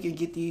 how we can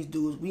get these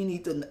dudes. We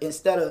need to,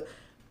 instead of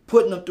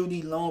putting them through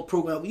these long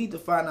programs, we need to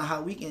find out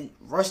how we can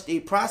rush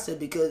their process,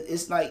 because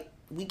it's like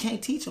we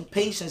can't teach them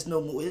patience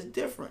no more. It's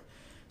different.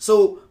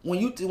 So when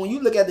you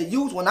look at the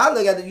youth, when I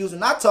look at the youth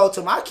and I talk to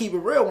them, I keep it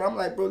real. When I'm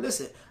like, bro,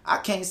 listen, I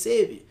can't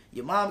save you.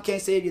 Your mom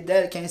can't save you. Your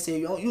dad can't save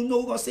you. You know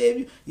who's gonna save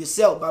you?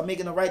 Yourself, by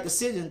making the right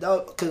decision,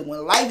 dog. Because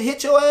when life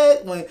hit your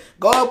ass, when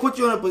God put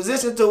you in a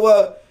position to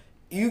where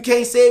you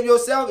can't save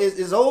yourself,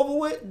 it's over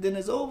with, then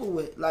it's over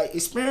with. Like,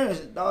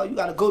 experience it, dog. You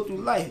gotta go through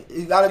life.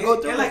 You gotta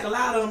go through it. And like a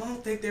lot of them, I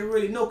don't think they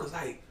really know. Cause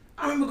like,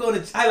 I remember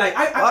going to,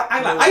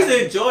 I used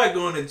to enjoy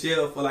going to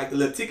jail for like the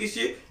little ticket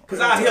shit. Cause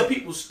I hear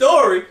people's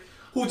story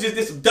who just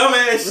did some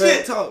dumbass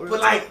shit.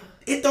 But like,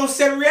 it don't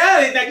set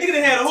reality. Like, nigga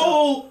done had a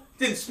whole,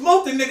 then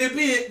smoked the nigga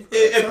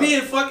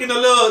being fucking the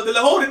little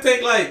holding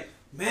tank. Like,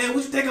 man,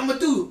 what you think I'm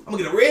gonna do? I'm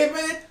gonna get a red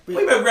man?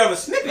 We better grab a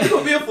snippet. You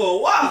gonna be here for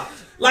a while.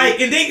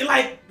 Like, and they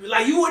like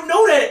you wouldn't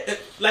know that.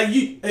 Like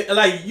you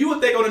would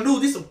think on the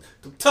news, these some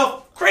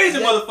tough, crazy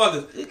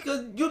motherfuckers.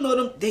 Because you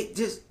know them, they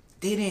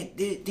ain't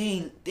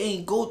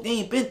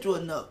been through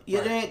enough.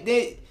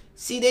 They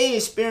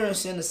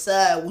experiencing the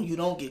side when you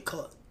don't get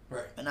caught.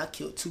 Right. And I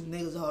killed 2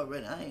 niggas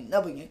already. I ain't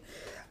never get.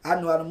 I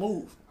know how to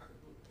move.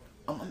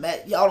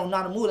 Y'all don't know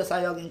how to move. That's how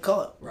y'all getting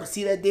caught. Right. But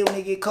see that day when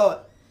they get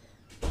caught.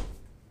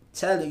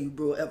 Telling you,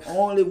 bro. If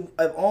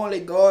only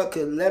God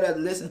could let us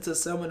listen to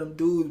some of them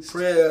dudes'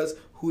 prayers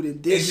who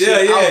did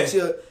shit out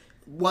here.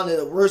 One of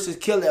the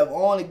worstest killers. If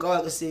only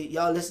God could say,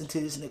 y'all listen to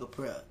this nigga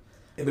prayer.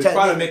 It would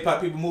probably make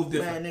people move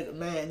different.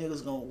 Man,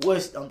 niggas gonna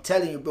wish. I'm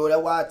telling you, bro.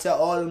 That's why I tell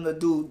all them to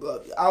do,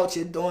 bro. Out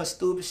here doing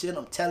stupid shit.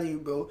 I'm telling you,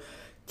 bro.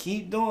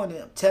 Keep doing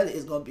it. I'm telling you,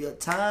 it's gonna be a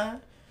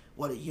time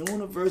where the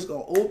universe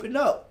gonna open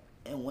up.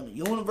 And when the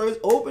universe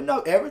open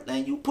up,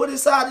 everything you put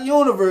inside the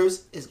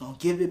universe is gonna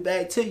give it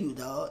back to you,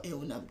 dog. And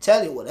when I'm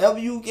telling you, whatever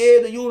you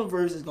give the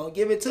universe is gonna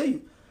give it to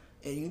you.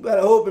 And you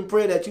better hope and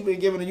pray that you've been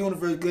giving the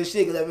universe good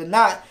shit. Cause if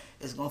not,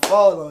 it's gonna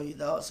fall on you,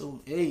 dog.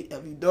 So hey,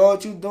 if you doing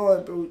what you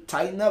doing, bro,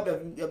 tighten up.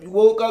 If you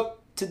woke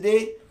up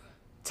today,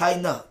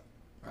 tighten up.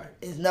 Right.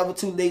 It's never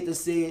too late to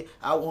say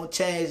I won't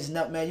change. It's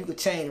not, man. You can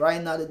change right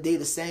now, today,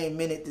 the same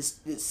minute, the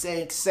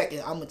same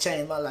second. I'm gonna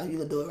change my life. You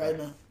can do it right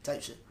now,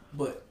 type shit.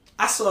 But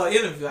I saw an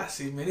interview. I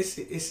said, man, it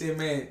said,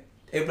 man,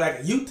 if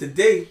like youth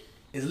today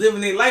is living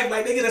their life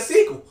like they get a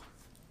sequel.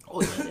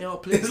 Oh yeah, you know,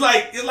 please. It's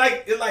like them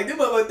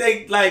motherfuckers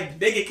think like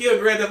they get killed,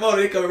 Grand Theft Auto,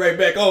 they coming right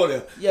back on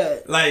them. Yeah.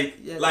 Like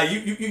you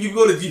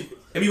go to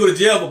if you go to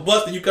jail for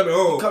busting, you coming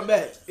home. Come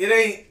back. It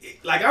ain't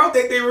like I don't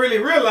think they really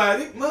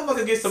realize it.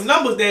 Motherfuckers get some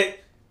numbers that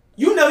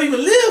you never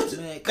even lived.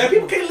 Man, like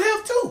people can't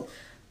live too.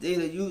 They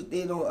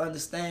don't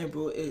understand,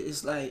 bro.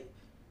 It's like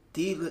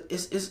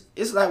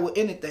it's like with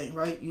anything,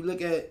 right? You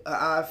look at an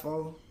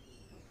iPhone,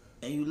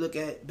 and you look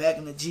at back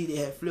in the G, they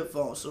had flip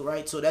phones. So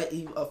right, so that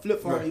a flip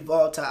phone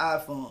evolved to an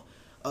iPhone.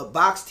 A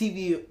box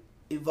TV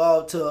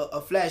evolved to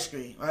a flat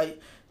screen, right?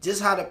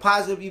 Just how the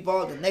positive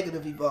evolved, the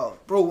negative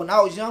evolved. Bro, when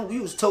I was young, we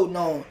was toting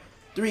on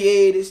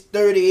 380s,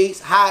 38s,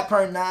 high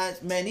per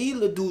 9s. Man, these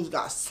little dudes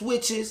got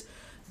switches.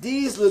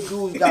 These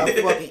little dudes got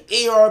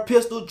fucking AR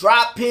pistol,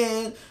 drop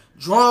pin,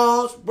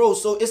 drums. Bro,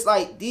 so it's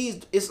like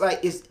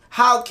it's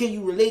how can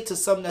you relate to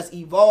something that's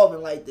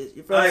evolving like this?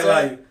 You feel what I'm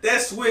saying? Like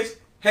that switch.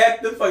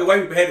 Half the fucking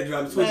white people had to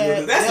drop the switch.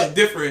 That's a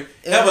different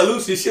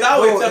evolution shit. I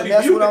always tell people.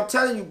 That's what I'm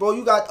telling you, bro.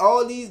 You got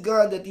all these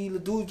guns that these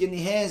dudes getting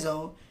their hands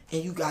on,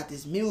 and you got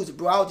this music,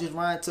 bro. I was just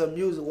riding to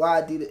music.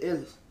 Why the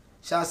illest?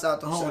 Shouts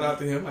out to home. Shout out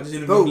to him. I just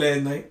interviewed him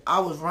last night.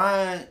 I was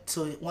riding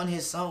to one of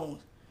his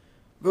songs,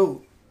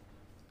 bro.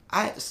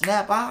 I had to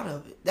snap out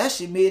of it. That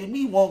shit made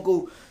me want to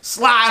go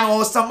slide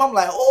on something. I'm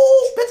like,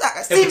 oh, bitch, I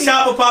can see me.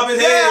 Chopper pop his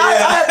head.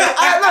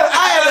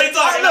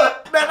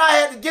 I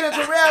had to get into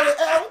reality.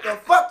 Hey, what the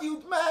fuck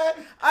you, man?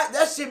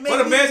 That shit made me.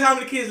 But imagine how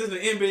many kids listen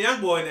to NBA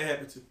Youngboy and that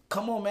happened to.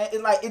 Come on, man.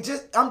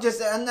 I'm just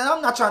saying, and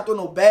I'm not trying to throw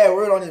no bad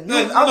word on his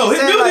music.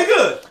 His music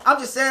good. I'm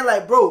just saying,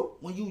 like, bro,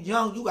 when you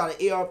young, you got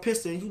an AR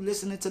pistol and you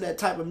listening to that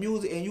type of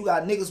music and you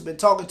got niggas been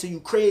talking to you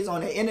crazy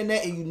on the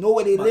internet and you know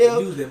where they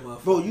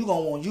live. Bro, you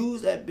gonna want to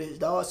use that bitch,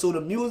 dog. So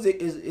the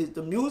music is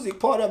the music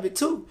part of it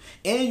too.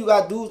 And you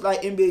got dudes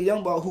like NBA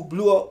Youngboy who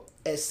blew up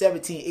at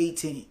 17,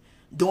 18,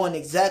 doing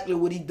exactly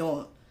what he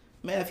doing.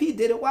 Man, if he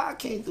did it, why I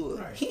can't do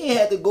it? Right. He ain't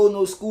had to go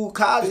no school,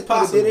 college. It's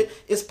possible. Did it.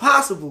 It's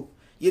possible.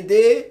 You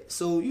did?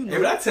 So, you know. Hey,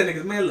 but I tell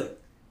niggas, man, look,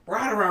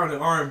 ride around in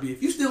R&B.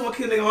 If you still want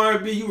to kill a nigga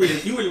R&B, you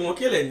really want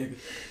to kill that nigga.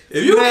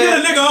 If you kill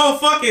a nigga on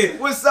fucking...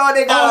 What song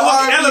they got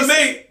on fucking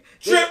LMA,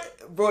 Trip...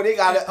 Bro, they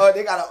got an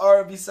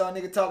R&B song,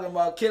 nigga, talking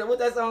about killing. What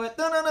that song? I know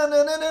what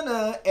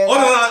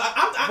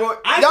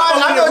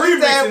you're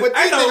saying, but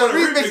these niggas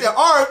remixing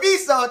R&B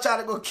song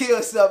trying to go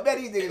kill something.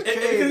 Man, these niggas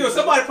crazy.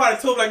 Somebody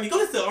probably told me, like, go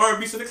listen to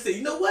R&B, so they say,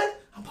 you know what?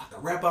 I'm about to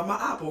rap out my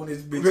op on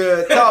this bitch.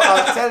 Bro,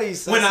 I'm telling you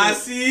something. When I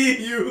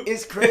see you.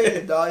 It's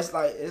crazy, dog.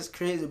 It's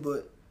crazy,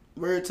 but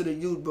word to the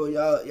youth, bro.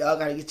 Y'all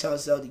gotta get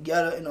yourself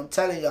together. And I'm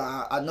telling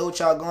y'all, I know what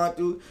y'all going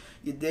through.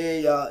 You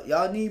did,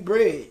 y'all need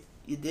bread.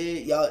 You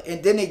did, y'all,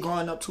 and then they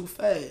growing up too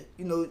fast.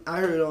 You know, I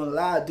heard on a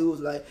lot of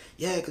dudes like,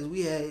 yeah, because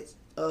we had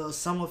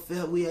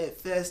Summerfest, we had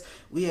Fest,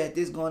 we had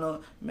this going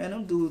on. Man,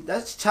 them dudes,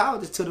 that's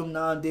childish to them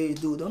nowadays,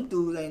 dude. Them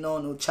dudes ain't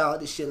on no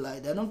childish shit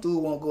like that. Them dudes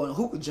won't go in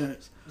hookah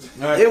joints.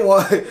 Right. They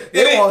want real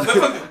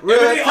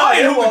talk.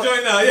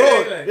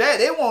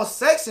 They want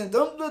section.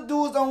 Them little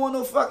dudes don't want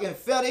no fucking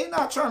fair. They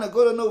not trying to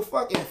go to no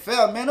fucking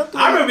fair, man.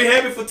 I remember being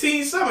happy for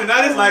teen summer.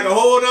 Now it's like a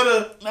whole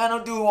other. Man,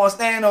 them dudes want to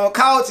stand on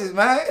couches,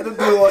 man. Them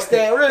dudes want to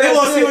stand. They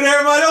want to see what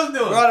everybody else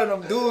doing. Brother,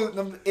 them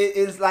dudes,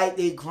 it's like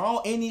they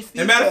grown any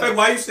feet. As a matter of fact,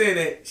 why you saying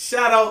that?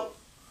 Shout out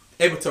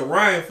able to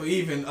Ryan for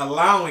even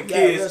allowing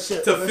kids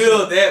to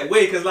feel that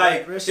way. Cause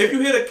like if you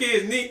hit a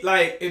kid's need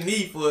in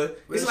need for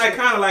it, it's like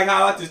kind of like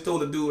how I just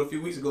told a dude a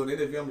few weeks ago in the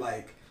interview. I'm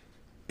like,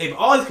 if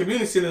all these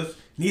community centers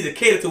need to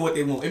cater to what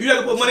they want, if you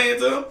have to put money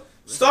into them,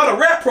 start a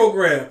rap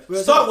program.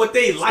 Start what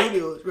they like.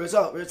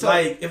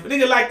 Like if a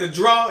nigga like to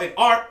draw and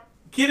art,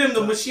 give them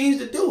the machines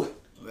to do it.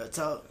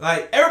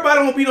 Like everybody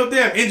don't be no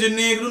damn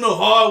engineer, do no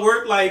hard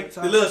work like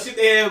the little shit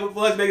they had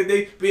for us back in the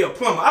day. Be a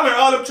plumber. I learned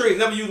all them trades,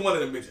 never used one of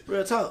them bitches.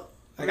 Real talk.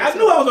 Like I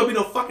knew I was gonna be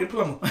no fucking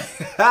plumber.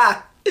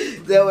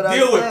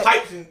 Deal with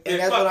pipes and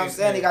that's what I'm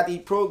saying. They got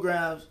these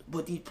programs,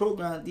 but these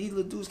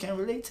little dudes can't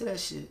relate to that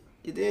shit.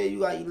 You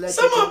got electrical.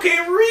 Some of them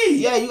can't read.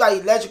 Yeah, you got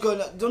electrical.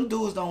 Them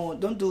dudes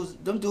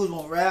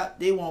won't rap.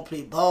 They won't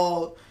play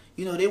ball.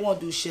 You know, they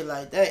won't do shit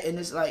like that. And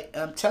it's like,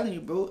 I'm telling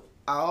you, bro.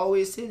 I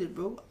always say this,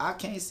 bro. I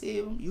can't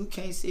save them. You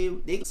can't save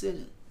them. They can save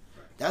them.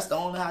 That's the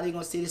only how they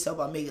gonna save themselves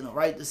by making the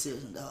right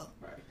decision, dog.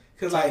 Right.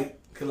 Cause I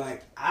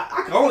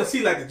can only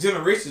see like the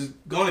generation's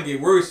gonna get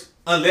worse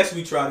unless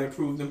we try to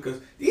improve them. Cause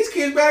these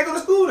kids back go to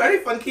school. Now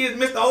these fucking kids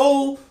missed the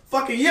whole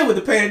fucking year with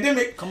the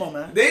pandemic. Come on,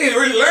 man. They didn't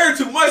really learn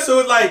too much. So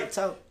it's like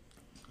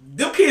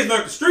them kids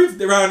learned the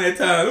streets around that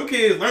time. Them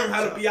kids learned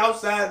how to be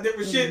outside,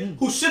 different shit.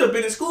 Who should have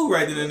been in school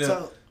right then and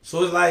there.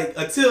 So it's like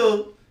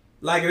until.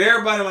 Like if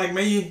everybody like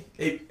man,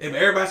 if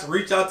everybody should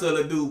reach out to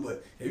the dude,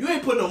 but if you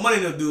ain't putting no money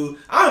in the dude,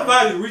 I don't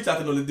advise you to reach out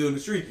to no dude in the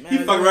street. Man, he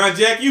fuck around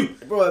jack you.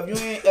 Bro, if you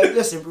ain't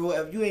listen, bro,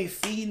 if you ain't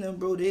feeding them,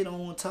 bro, they don't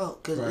want to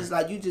talk. Cause it's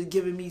like you just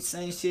giving me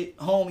same shit.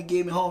 Home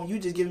gave me home. You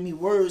just giving me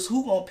words.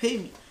 Who gonna pay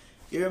me?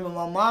 You remember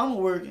my mama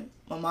working.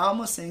 My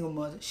mama a single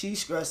mother. She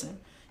stressing.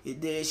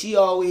 She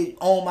always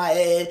on my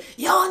ass.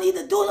 Y'all need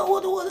to do the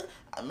water.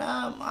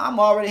 I'm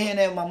already hearing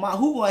that with my mom.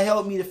 Who gonna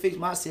help me to fix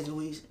my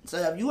situation? So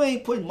if you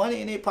ain't putting money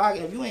in their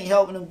pocket, if you ain't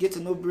helping them get to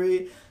no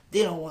bread,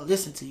 they don't want to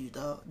listen to you,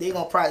 dog. They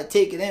gonna probably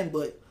take it in,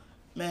 but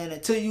man,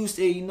 until you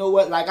say, you know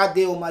what? Like I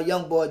did with my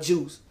young boy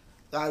Juice.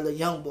 Got a little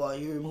young boy,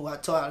 you remember who I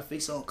taught how to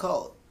fix on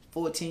call.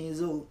 14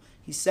 years old.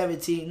 He's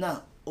 17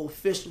 now.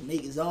 Official,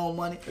 make his own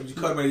money. Did you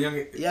caught him at a young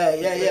age?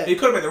 Yeah. You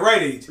caught him at the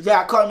right age.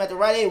 Yeah, I caught him at the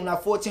right age when I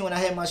was 14 when I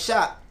had my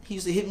shop. He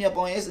used to hit me up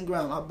on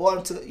Instagram. I brought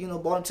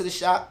him to the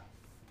shop.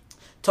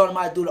 Told him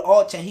how to do the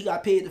alt chain. He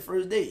got paid the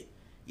first day.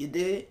 You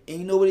did? And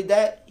you know what he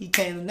did? He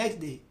came the next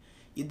day.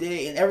 You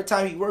did? And every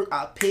time he worked,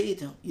 I paid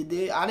him. You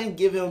did? I didn't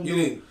give him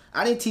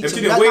I didn't teach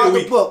him nothing out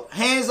the book.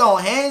 Hands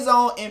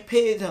on, and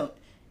paid him.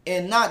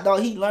 And not,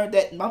 dog, he learned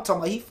that. I'm talking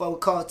about he fuck with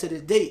cars to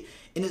this day.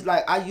 And it's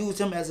like I used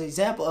him as an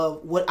example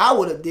of what I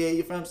would have did,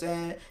 you feel what I'm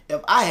saying?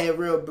 If I had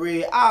real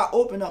bread, I'd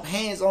open up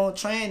hands-on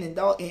training,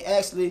 dog, and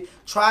actually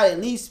try to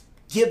at least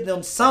give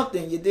them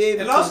something, you did?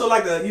 And also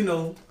like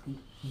the,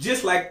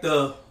 just like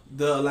the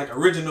like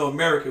original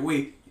American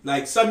way,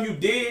 like something you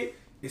did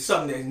is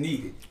something that's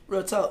needed.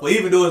 Real talk. But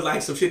even though it's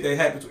like some shit that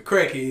happens with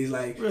crackheads,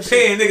 like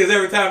paying niggas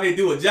every time they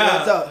do a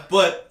job,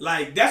 but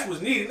like that's what's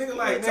needed. Niggas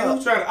like, man,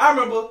 who's trying to?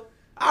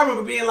 I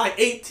remember being like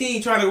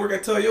 18 trying to work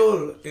at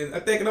Toyota, and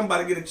I'm thinking I'm about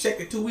to get a check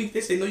in 2 weeks.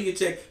 They say no, you get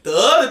check the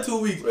other 2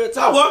 weeks.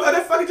 I walked out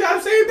that fucking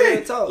job same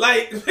day.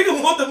 Like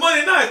niggas want the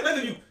money now,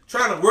 especially you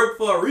trying to work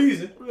for a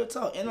reason. Real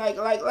talk. And like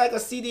a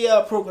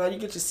CDL program, you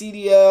get your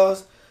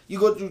CDLs. You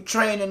go through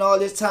training all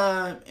this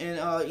time, and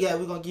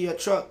we're going to give you a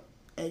truck.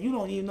 And you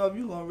don't even know if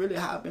you're going to really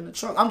hop in the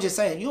truck. I'm just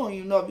saying, you don't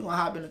even know if you're going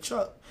to hop in the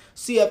truck.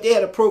 See, if they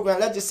had a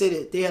program, let's just say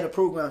that they had a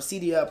program,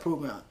 CDL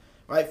program,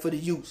 right, for the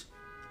youth.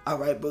 All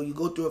right, bro, you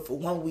go through it for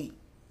 1 week.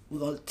 We're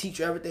going to teach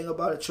you everything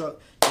about a truck.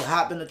 You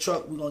hop in the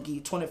truck, we're going to give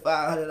you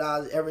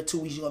 $2,500 every 2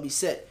 weeks. You're going to be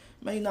set.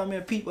 Man, you know how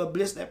many people are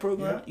blessed that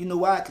program? Yeah. You know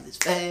why? Because it's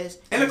fast.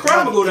 And the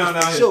crime will go down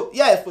here. Sure.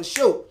 Yeah, for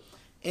sure.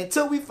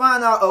 Until we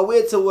find out a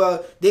way to where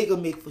they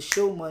can make for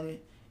sure money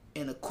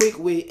in a quick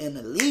way and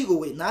a legal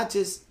way, not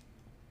just.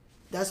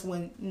 That's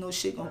when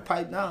shit gonna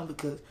pipe down,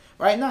 because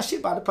right now shit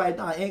about to pipe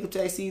down. Income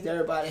tax season,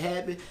 everybody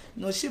happy.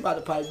 Shit about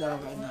to pipe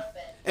down right now.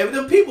 And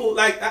them people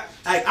I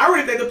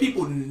really think the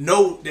people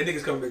know that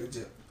niggas coming back to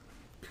jail,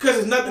 because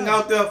there's nothing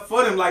out there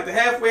for them. Like the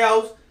halfway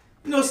house,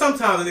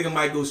 sometimes a nigga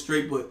might go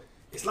straight, but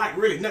it's like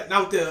really nothing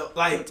out there.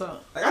 Like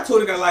I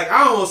told a guy, like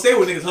I don't want to say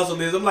what niggas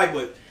hustle is. I'm like,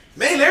 but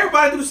man,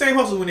 everybody do the same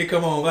hustle when they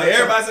come home. Like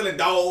everybody selling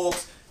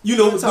dogs.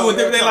 doing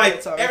different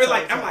things.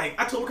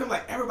 I told him,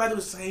 everybody do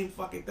the same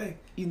fucking thing.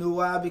 You know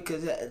why?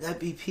 Because that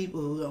be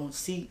people who don't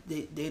see.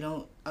 They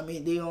don't. I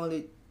mean,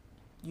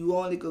 you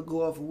only could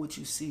go off of what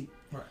you see.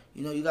 Right.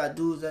 You got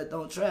dudes that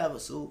don't travel.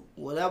 So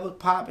whatever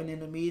popping in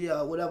the media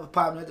or whatever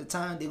popping at the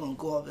time, they gonna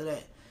go off of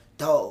that.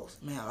 Dogs,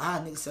 man. A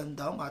lot of niggas selling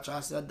dogs. I'm about to try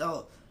to sell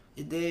dogs.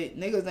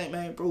 Niggas think,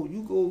 man, bro,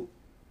 you go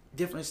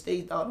different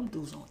states, dog, them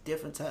dudes on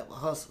different type of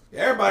hustle.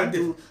 Everybody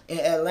do. In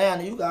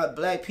Atlanta, you got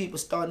black people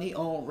starting their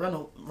own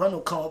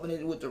rental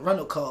company with the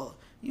rental cars.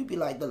 You be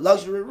like the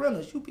luxury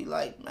rentals. You be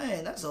like,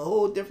 man, that's a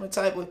whole different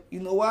type of.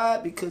 You know why?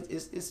 Because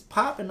it's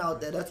popping out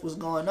there. That's what's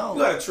going on.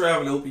 You gotta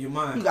travel to open your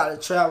mind. You gotta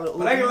travel to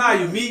open. But I ain't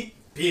gonna lie, me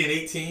being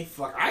 18,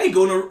 fuck, I ain't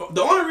going to.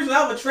 The only reason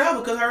I would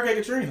travel because Hurricane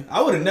Katrina.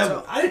 I would have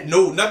never. I didn't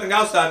know nothing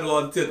outside New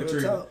Orleans until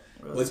Katrina.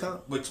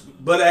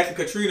 But after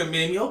Katrina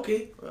made me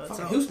okay.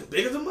 Fucking Houston,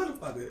 big as a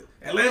motherfucker.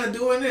 Atlanta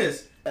doing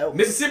this.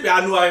 Mississippi,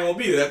 I knew I ain't gonna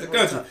be there. That's the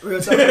country.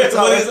 Real talk.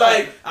 But it's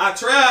like I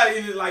tried,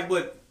 and it's like,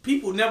 but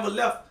people never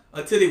left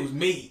until they was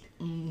made.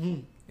 Mm-hmm.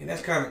 And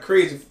that's kind of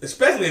crazy,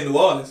 especially in New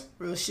Orleans.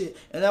 Real shit.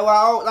 And that's why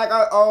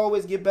I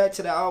always get back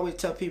to that. I always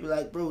tell people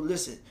like, bro,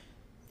 listen,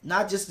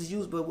 not just the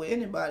youth, but with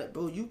anybody,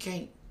 bro,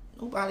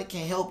 nobody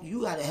can help you.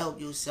 You gotta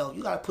help yourself.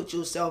 You gotta put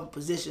yourself in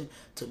position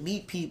to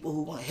meet people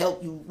who gonna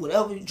help you.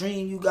 Whatever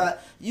dream you got,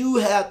 you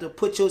have to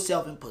put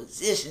yourself in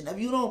position. If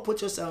you don't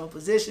put yourself in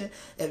position,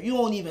 if you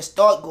don't even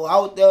go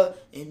out there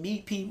and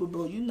meet people,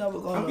 bro, you never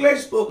gonna. I'm glad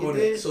you spoke on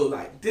it. So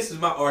like, this is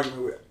my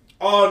argument with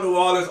all New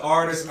Orleans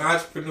artists,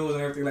 entrepreneurs,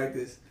 and everything like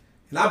this.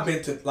 And I've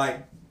been to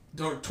like,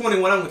 during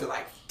 21, I went to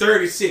like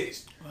 30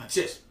 cities,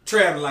 just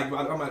traveling. Like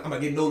I'm gonna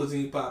get noticed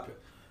and popping.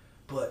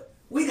 But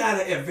we got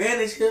an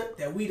advantage here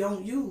that we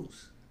don't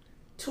use.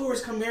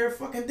 Tourists come here every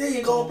fucking day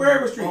and go on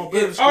Bourbon Street.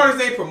 If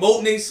artists ain't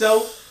promoting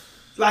themselves,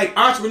 like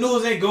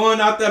entrepreneurs ain't going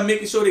out there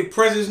making sure their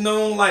presence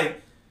known,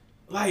 like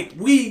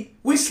we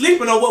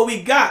sleeping on what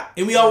we got,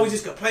 and we always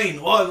just complain,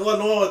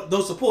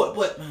 no support.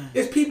 But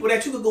it's people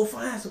that you could go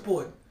find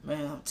support.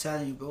 Man, I'm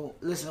telling you, bro.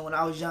 Listen, when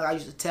I was young, I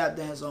used to tap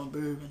dance on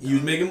Bourbon. You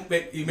making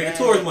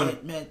tourist money.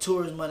 Man,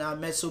 tourist money. I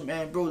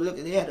met bro, look,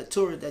 they had a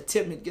tourist that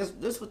tipped me.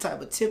 Guess what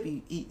type of tip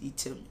he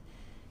tipped me.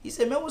 He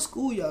said, man, what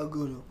school y'all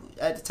go to?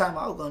 At the time,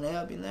 I was going to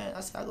Alvin. I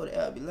said, I go to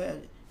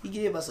Alvin. He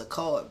gave us a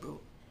card, bro.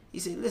 He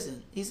said,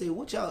 listen. He said,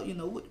 what y'all,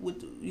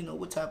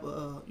 what type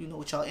of,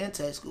 what y'all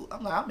into at school?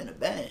 I'm like, I'm in a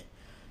band.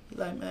 He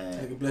like,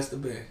 man, bless the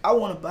band. I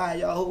want to buy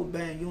y'all whole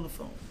band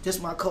uniform.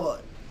 Just my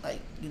card.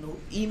 Like,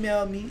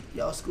 email me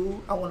y'all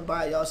school. I want to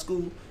buy y'all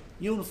school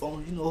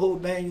uniform. Whole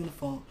band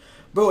uniform.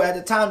 Bro, at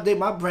the time,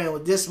 my brain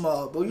was this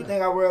small, bro. You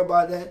think I worry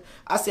about that?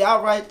 I said,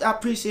 all right, I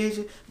appreciate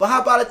you. But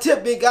how about a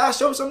tip, big guy?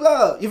 Show me some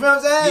love. You feel what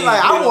I'm saying? Yeah,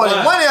 like, I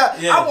wanted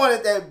money. Yeah. I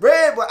wanted that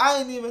bread, but I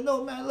didn't even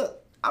know, man, look.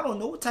 I don't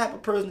know what type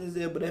of person is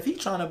there, but if he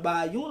trying to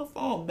buy a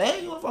uniform,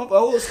 band uniform for a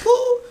whole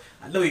school.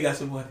 I know he got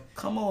some money.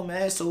 Come on,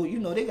 man. So,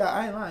 they got,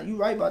 I ain't lying. You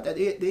right about that.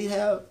 They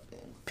have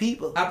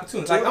people.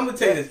 Opportunities. Like, I'm going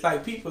to tell you this.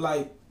 Like, people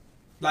like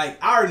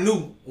I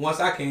knew once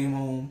I came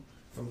home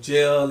from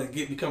jail and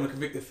becoming a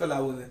convicted felon,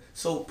 I wasn't.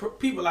 So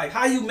people like,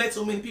 how you met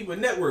so many people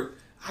in network?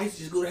 I used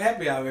to just go to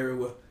happy hour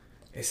everywhere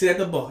and sit at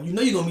the bar. You're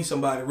gonna meet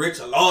somebody rich,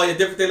 a lawyer,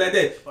 different thing like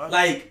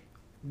that.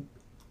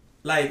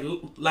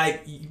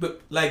 Like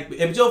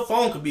if your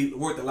phone could be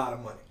worth a lot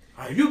of money.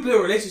 If you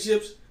build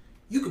relationships,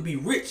 you could be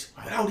rich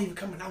without even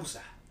coming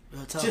outside.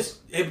 Real talk.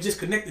 Just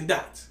connecting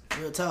dots.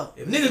 Real talk.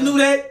 If niggas knew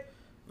that,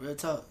 real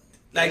talk.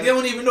 Like they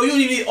don't even know. You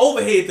don't even need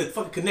overhead to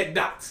fucking connect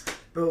dots.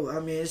 Bro, I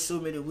mean, it's so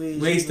many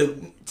ways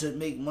to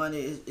make money.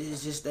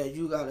 It's just that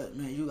you gotta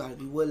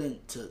be willing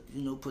to,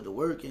 put the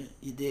work in.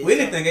 You did. With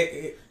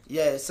anything,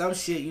 yeah, some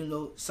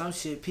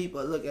shit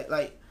people look at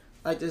like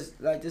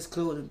this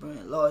clothing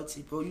brand,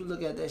 Loyalty, bro. You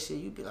look at that shit,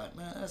 you be like,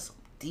 man, that's some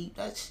deep.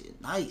 That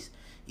shit nice.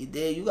 You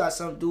did. You got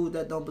some dude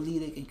that don't believe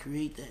they can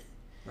create that.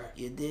 Right.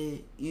 You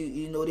did.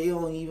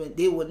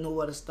 They wouldn't know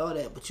where to start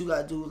at. But you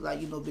got dudes like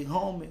Big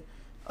Homie.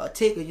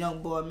 Take a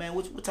young boy, man.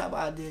 What type of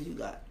ideas you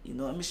got?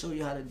 Let me show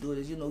you how to do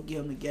this.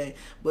 Give him the game.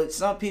 But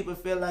some people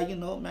feel like,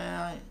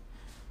 man,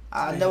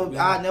 I'll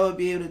never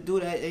be able to do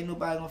that. Ain't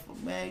nobody gonna.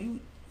 Man, you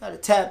gotta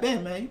tap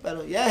in, man. You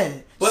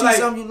better, But see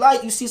something you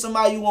like. You see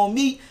somebody you want to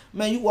meet,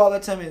 man. You walk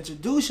up to him and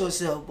introduce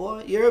yourself, boy.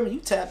 You hear me? You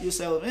tap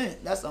yourself in.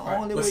 That's the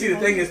only way. But see, the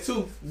thing is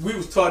too, we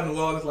was taught in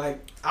New Orleans,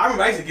 like I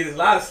remember I used to get a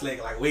lot of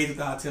slack, like way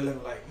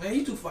 2010, like, man,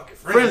 you too fucking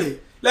friendly.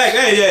 Like,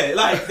 hey, yeah,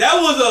 like that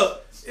was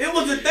It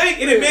was a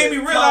thing, and it made me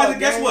realize that,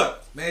 guess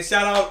what? Man,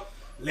 shout out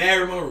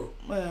Larry Monroe.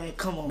 Man,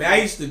 come on. Man, I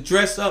used to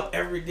dress up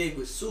every day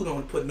with suit on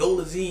and put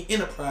Nola Zine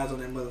Enterprise on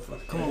that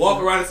motherfucker. Come on,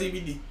 walk around the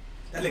CBD.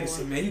 That nigga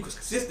said, man, you was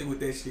consistent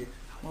with that shit.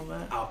 Come on,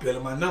 man. I was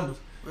building my numbers.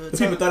 The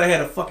people thought I had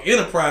a fucking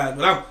Enterprise,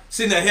 but I'm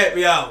sitting at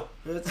happy hour.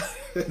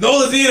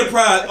 Nola Zine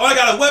Enterprise. Oh, I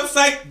got a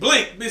website.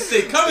 Blank. Bitch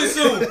say, coming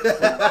soon.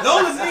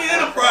 Nola Zine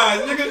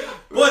Enterprise, nigga.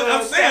 But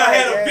I'm saying I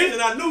had a vision.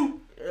 I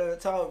knew.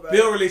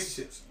 Build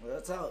relationships.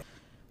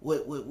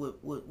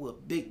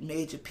 With big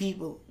major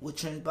people with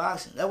trench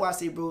boxing. That's why I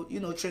say, bro,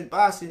 trench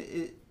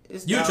boxing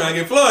it's you down. Trying to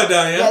get Floyd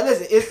down, yeah? Yeah,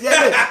 listen,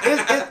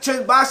 it's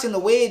trench boxing the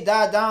way it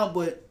died down,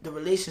 but the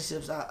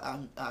relationships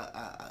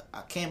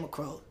I came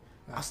across.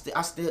 I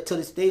still to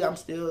this day I'm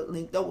still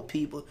linked up with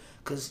people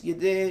because you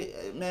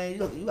did, man.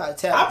 Look, you gotta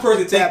tap. I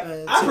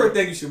personally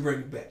think you should bring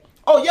it back.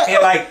 Oh yeah,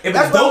 and like if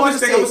that's the dopest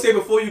thing I'm gonna say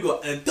before you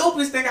go, the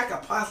dopest thing I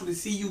could possibly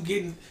see you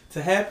getting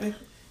to happen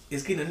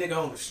is getting a nigga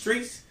on the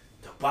streets.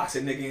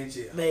 Boxing nigga in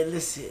jail. Man,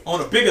 listen. On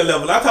a bigger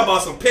level. I'm talking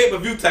about some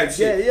pay-per-view type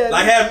shit. Yeah,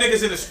 like have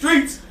niggas in the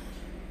streets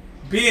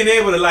being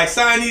able to like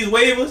sign these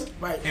waivers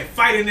and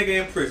fight a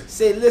nigga in prison.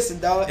 Say,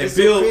 listen, dog. And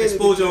build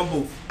exposure on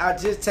booth. I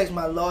just texted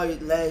my lawyer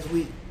last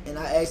week. And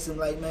I asked him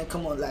like, man,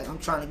 come on, like I'm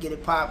trying to get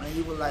it popping. And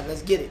he was like,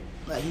 let's get it.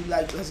 Like he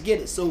like, let's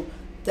get it. So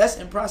that's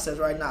in process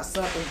right now.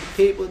 Something, the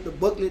paper, the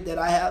booklet that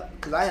I have,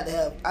 because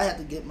I had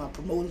to get my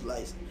promoter's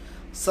license.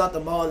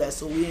 Something, all that.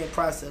 So we in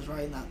process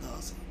right now,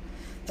 dog. So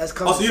that's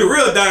coming. Oh, so you the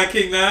real Don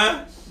King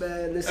now?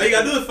 Man, listen. All you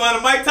gotta do is find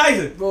a Mike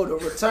Tyson. Bro, the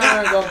return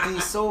gonna be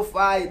so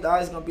fire,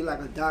 dog. It's gonna be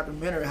like a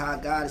documentary how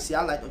I got it. See,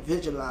 I like to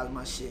visualize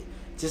my shit.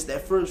 Just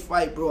that first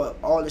fight, bro,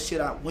 all the shit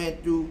I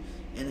went through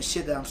and the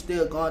shit that I'm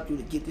still going through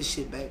to get this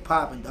shit back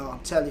popping, dog. I'm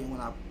telling you,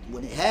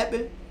 when it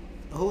happened,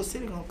 the whole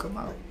city gonna come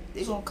out.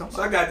 They gonna come out.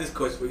 So I got this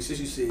question for you.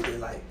 Since you said that,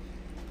 like,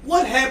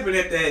 what happened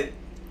at that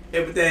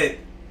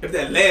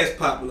last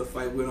popular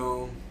fight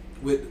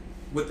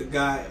with the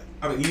guy?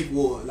 I mean, Leaf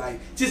Ward, like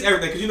just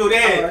everything, because you know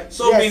they had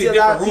so many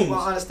different rooms.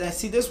 I understand.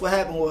 See, this what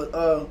happened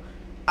was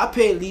I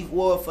paid Leaf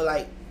Ward for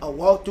like a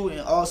walkthrough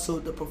and also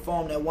to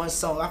perform that one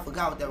song. I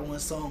forgot what that one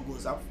song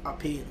was. I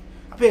paid him.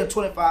 I paid him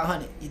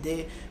 $2,500. You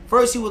did.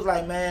 First he was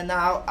like, man,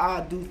 now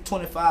I'll do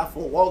 $25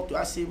 for a walkthrough.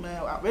 I said,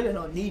 man, I really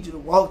don't need you to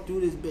walk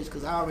through this bitch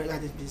because I already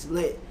got this bitch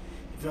lit.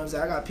 You feel what I'm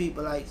saying? I got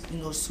people like,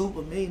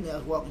 super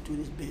millionaires walking through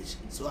this bitch,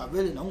 so I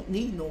really don't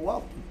need no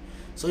walkthrough.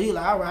 So he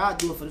like, all right, I'll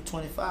do it for the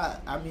 25.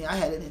 I mean, I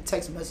had it in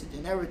text message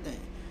and everything.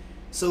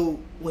 So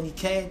when he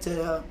came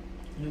to,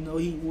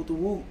 he whoop the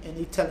whoop, and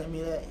they telling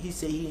me that he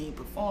said he ain't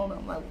performing.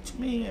 I'm like, what you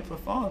mean you ain't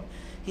performing?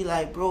 He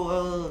like,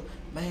 bro,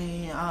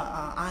 man,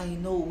 I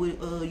ain't know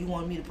what you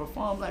want me to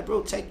perform. I'm like,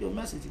 bro, check your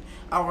messages.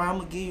 All right, I'm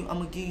gonna give you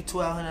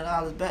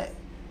 $1,200 back.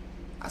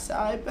 I said,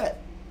 all right, bet.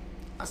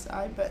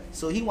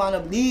 So he wound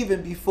up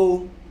leaving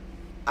before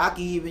I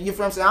can even. You feel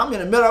what I'm saying? I'm in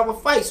the middle of a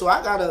fight, so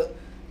I gotta.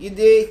 You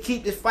did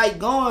keep this fight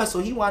going, so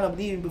he wound up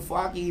leaving before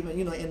I could even,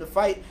 end the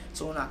fight.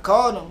 So when I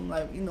called him, I'm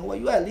like, where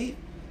you at, leave?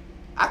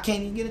 I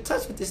can't even get in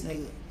touch with this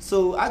nigga.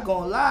 So I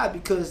gonna lie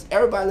because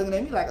everybody looking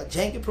at me like a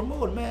janky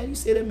promoter, man. You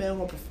say that man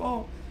gonna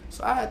perform.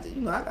 So I had to,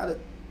 I gotta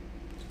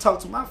talk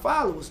to my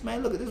followers,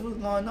 man. Look at this, what's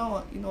going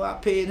on. I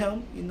paid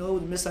him, it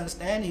was a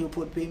misunderstanding. He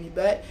would pay me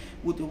back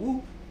with the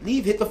woo.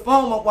 Leave, hit the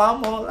phone up while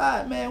I'm on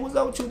live, man. What's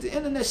up with you with the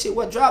internet shit?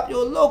 What, drop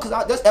your low?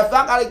 Because if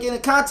I got to get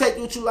in contact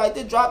with you like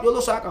this, drop your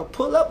low so I can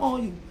pull up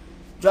on you.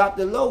 Drop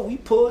the low, we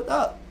pulled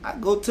up. I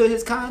go to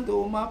his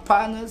condo with my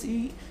partners.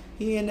 He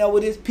in there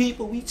with his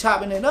people. We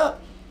chopping it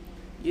up.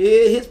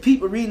 Yeah, his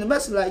people reading the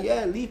message like,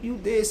 yeah, Leaf, you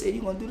did say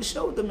you going to do the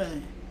show with the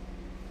man.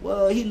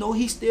 Well,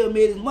 he still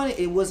made his money.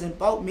 It wasn't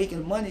about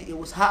making money. It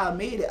was how I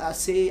made it. I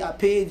said I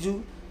paid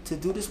you to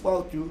do this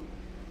walkthrough.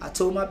 I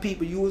told my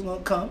people you was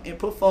gonna come and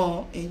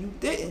perform, and you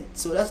didn't.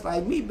 So that's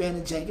like me being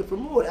a janky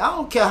promoter. I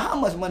don't care how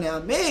much money I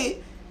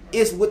made.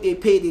 It's what they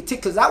paid their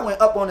tickets. Cause I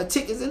went up on the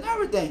tickets and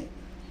everything.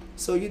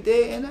 So you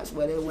did, and that's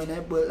where they went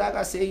at. But like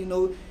I said,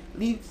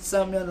 leave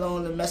something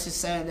alone. The message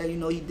saying that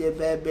he did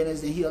bad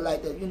business and he'll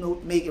like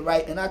to make it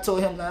right. And I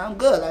told him like I'm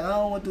good. Like I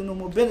don't want to do no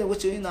more business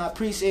with you. I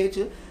appreciate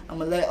you. I'm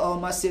gonna let all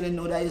my city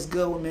know that it's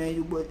good with me and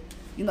you. But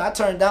I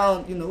turned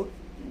down.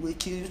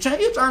 With you trying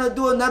to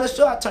do another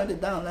show, I turned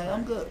it down. Like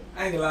I'm good.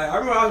 I ain't gonna lie. I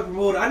remember I was a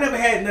promoter. I never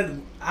had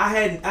nothing.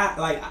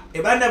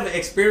 If I never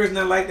experienced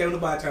nothing like that with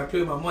nobody trying to play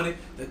with my money,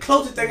 the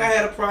closest thing I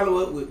had a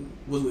problem with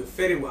was with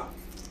Fetty Wap.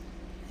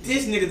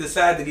 This nigga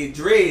decided to get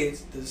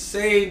dreads the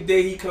same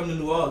day he come to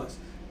New Orleans.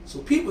 So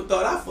people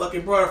thought I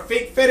fucking brought a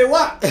fake Fetty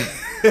Wap.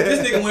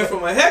 This nigga went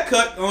from a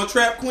haircut on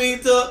Trap Queen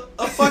to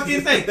a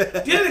fucking thing.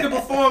 This nigga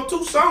performed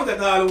 2 songs at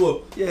the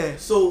Hollywood. Yeah.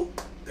 So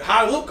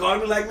Hollywood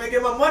called me like, man,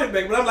 get my money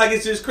back. But I'm like,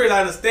 it's just crazy.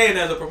 I understand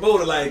as a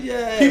promoter, like,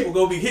 people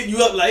gonna be hitting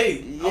you up like,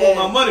 hey, I want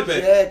my money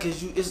back. Yeah,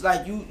 because it's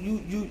like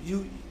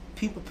you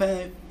people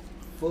paying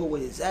for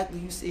what exactly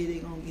you say they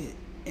gonna get.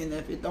 And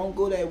if it don't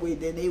go that way,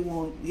 then they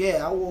won't,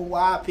 I want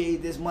why I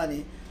paid this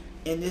money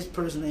and this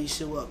person ain't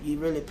show up. You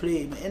really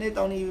played me. And it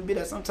don't even be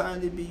that.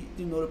 Sometimes it be,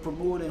 the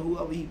promoter and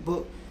whoever he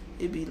booked,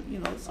 it be,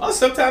 Or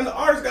sometimes the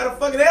artist got a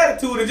fucking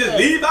attitude and just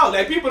leave out.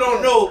 Like, people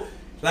don't know.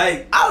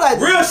 Like, I like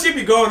real shit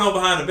be going on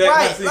behind the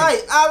back.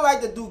 Right. I like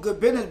to do good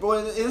business,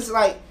 bro. It's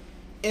like,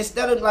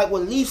 instead of like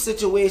with Leaf's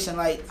situation,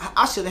 like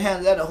I should have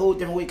handled that a whole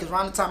different way. Because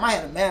around the time I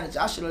had a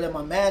manager, I should have let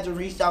my manager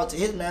reach out to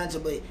his manager,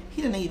 but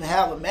he didn't even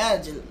have a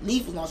manager.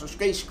 Leaf was on some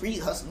straight street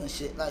hustling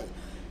shit. Like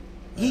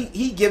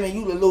he giving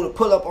you the load to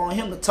pull up on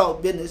him to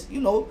talk business,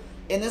 And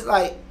it's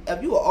like,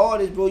 if you an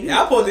artist, bro,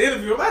 I supposed to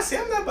interview him. I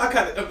said, I'm not about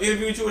to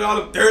interview you with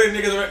all the dirty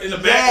niggas in the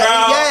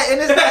background. Yeah,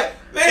 and it's like,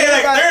 man,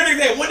 like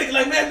 30 niggas, one nigga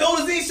like, man,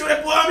 those these show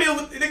that boy, I'm here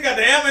with, they got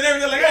the hammer and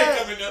everything, like, I ain't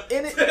coming up.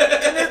 And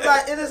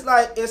it's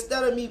like,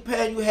 instead of me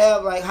paying you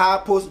half, like how I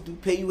supposed to do,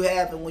 pay you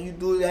half, and when you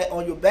do that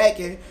on your back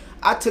end,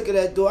 I took it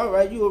as, all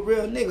right, you a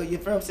real nigga, you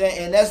feel what I'm saying?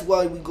 And that's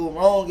why we go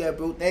wrong at,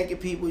 bro. Thanking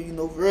people,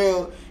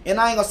 real. And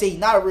I ain't gonna say he's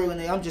not a real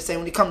nigga. I'm just saying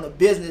when it comes to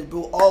business,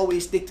 bro,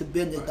 always stick to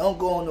business. Right. Don't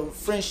go on no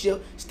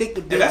friendship. Stick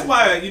to business. And that's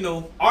why,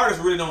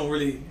 artists really don't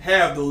really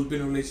have those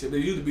business relationships. They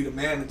used to be the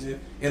manager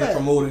and the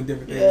promoter and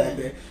different things like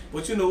that.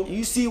 But,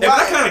 you see why.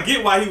 I kind of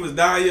get why he was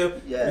down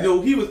here. Yeah.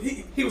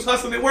 He was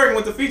hustling and working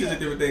with the features and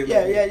different things.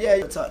 Yeah.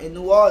 In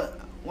New Orleans,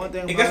 One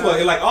thing. And guess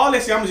what? Like all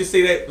that shit, I'm gonna just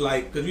say that,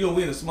 like, because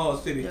we in a small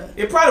city. Yeah.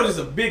 It probably was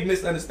just a big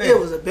misunderstanding. It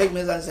was a big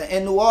misunderstanding.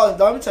 And New Orleans,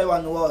 dog, let me tell you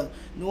about New Orleans.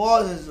 New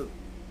Orleans is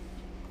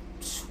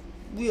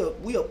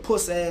we a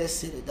puss ass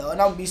city, dog.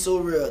 And I'm gonna be so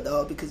real,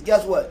 dog, because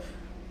guess what?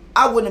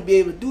 I wouldn't be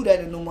able to do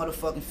that in no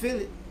motherfucking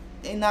Philly.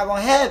 They not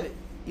gonna have it.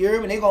 You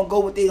hear me? They gonna go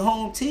with their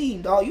home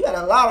team, dog. You had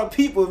a lot of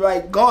people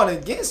like going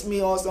against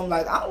me on something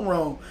like I'm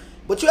wrong,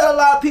 but you had a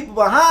lot of people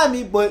behind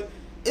me. But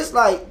it's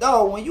like,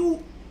 dog, when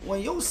you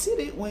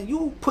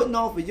putting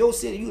on for your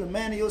city, you the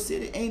man of your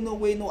city. Ain't no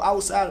way no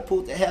outsider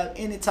supposed to have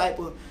any type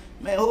of,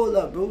 man, hold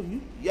up, bro.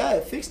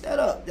 Fix that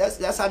up.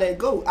 That's how that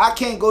go. I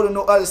can't go to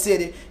no other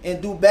city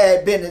and do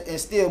bad business and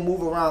still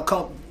move around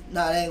comfortably.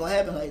 Nah, that ain't gonna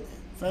happen like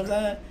that. You know what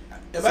I'm saying?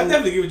 I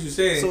definitely get what you're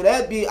saying.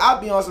 So I'll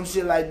be on some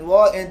shit like New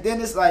Orleans, and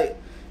then it's like,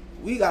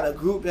 we got a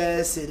group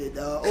ass city,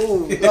 dog. Oh,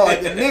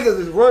 dog, the niggas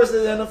is worse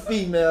than the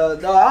female,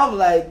 dog. I'm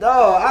like,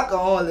 dog, I can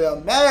only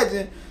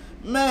imagine.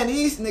 Man,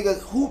 these niggas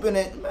hooping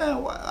it,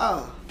 man.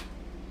 What?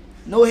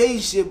 No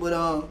hate shit, but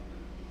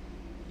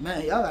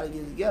man, y'all gotta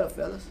get together,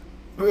 fellas.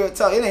 Real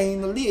talk. It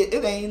ain't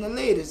even the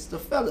ladies, it's the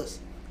fellas.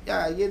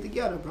 Y'all gotta get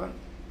together, bro.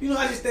 You know,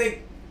 I just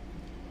think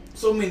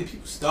so many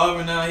people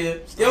starving out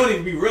here. They don't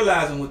even be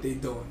realizing what they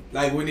doing.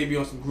 Like when they be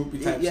on some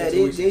groupie type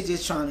situations. Yeah, they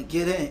just trying to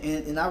get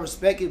in, and I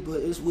respect it,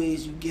 but it's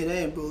ways you get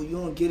in, bro. You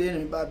don't get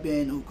in by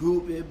being no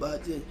groupie,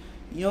 but you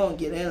don't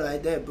get in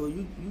like that, bro.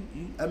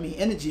 I mean,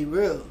 energy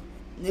real.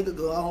 Nigga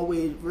go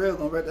always real,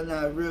 gonna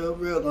recognize real,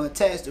 gonna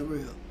attach to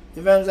real.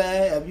 You know what I'm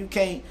saying? If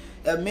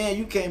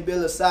you can't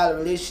build a solid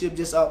relationship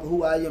just off of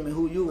who I am and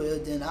who you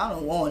is, then I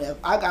don't want it. If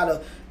I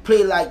gotta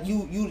play like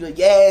you the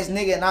ass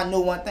nigga, and I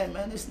know one thing,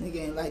 man, this nigga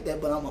ain't like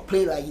that, but I'm gonna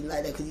play like he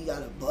like that because he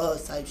got a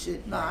buzz type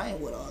shit. Nah, I ain't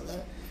with all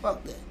that.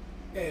 Fuck that.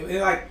 Yeah, and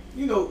like,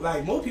 you know,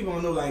 like most people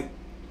don't know, like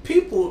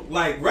people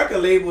like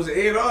record labels and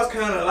A&R's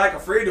kind of like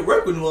afraid to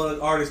work with New Orleans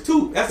artists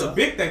too. That's a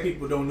big thing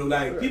people don't know.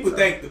 Like people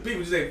think the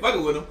people just ain't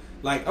fucking with them.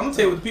 Like I'm gonna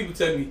tell you what the people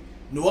tell me.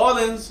 New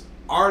Orleans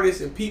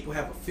artists and people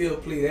have a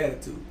field play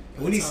attitude.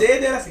 And when he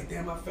said that, I said,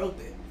 damn, I felt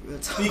that.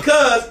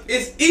 Because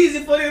it's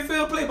easy for them to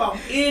field play about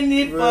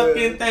any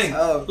fucking thing.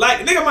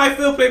 Like nigga might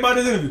field play about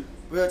this interview.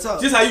 Real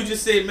talk. Just how you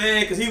just said,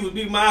 man, because he was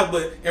beating my ops,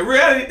 but in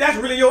reality, that's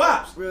really your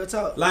ops. Real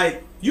talk.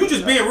 Like, you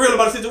just being real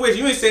about the situation.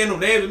 You ain't saying no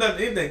names or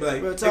nothing, anything. But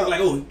like, real talk.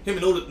 Like, oh, him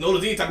and Nola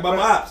Z talking about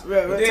my ops.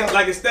 But then,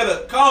 like, instead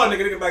of calling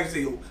nigga back and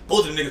say, oh,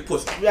 both of them niggas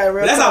pussy. Yeah,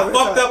 real that's talk,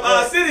 how fucked up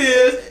our city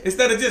is.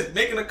 Instead of just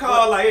making a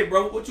call like, hey,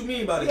 bro, what you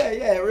mean by this?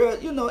 Yeah, real.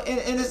 You know,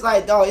 and it's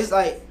like, dog, it's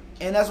like,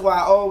 and that's why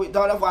I always,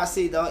 dog, that's why I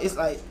say, dog, it's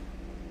like,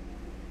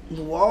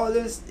 New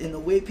Orleans and the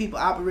way people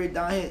operate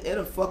down here,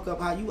 it'll fuck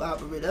up how you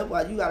operate. That's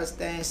why you gotta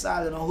stand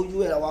silent on who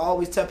you is. I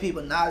always tell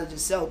people knowledge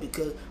yourself,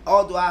 because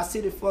although our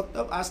city fucked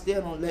up, I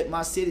still don't let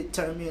my city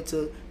turn me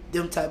into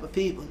them type of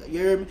people. You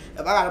hear me?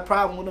 If I got a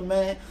problem with a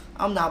man,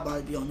 I'm not about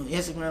to be on no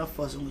Instagram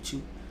fussing with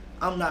you.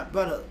 I'm not,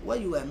 brother, where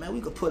you at, man?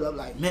 We could pull up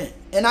like men.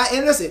 And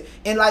listen,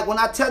 and like when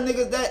I tell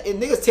niggas that,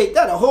 and niggas take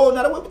that a whole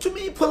nother way. What you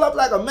mean pull up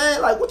like a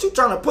man? Like what you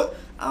trying to put?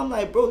 I'm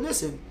like, bro,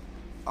 listen,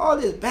 all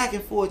this back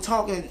and forth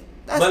talking.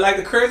 But like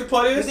the crazy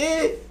part is,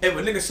 if a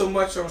nigga so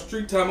much on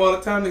street time all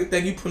the time, nigga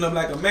think you putting up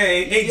like a man.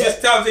 Ain't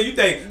just telling you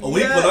think, oh,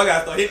 when you pull up, I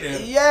gotta start hitting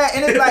him. Yeah,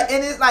 and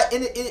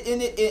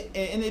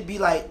it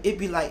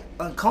be like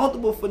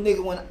uncomfortable for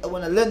nigga when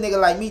a little nigga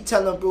like me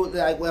tell him, bro,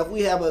 like, well, if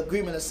we have an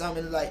agreement or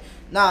something, it's like,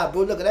 nah,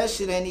 bro, look at that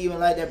shit ain't even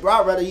like that, bro.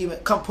 I'd rather even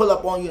come pull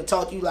up on you and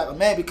talk to you like a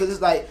man, because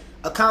it's like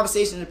a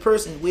conversation in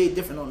person is way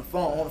different on the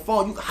phone. On the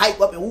phone, you can hype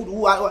up and woo,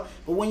 but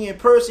when you're in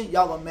person,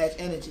 y'all gonna match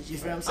energies. You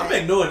feel what I'm saying?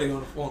 I'm ignoring nigga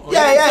on the phone.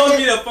 Don't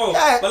be that phone.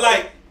 Yeah, but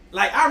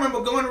like I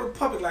remember going to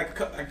Republic like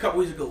a couple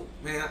weeks ago,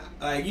 man.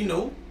 Like, you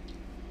know,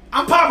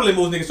 I'm popular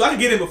most niggas, so I can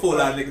get in before a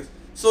lot of niggas.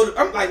 So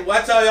I'm like,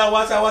 watch out.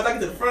 I get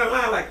to the front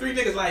line, like 3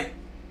 niggas, like,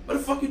 where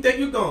the fuck you think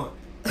you going?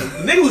 The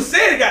nigga who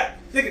said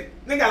it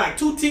got like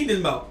 2 teeth in his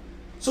mouth.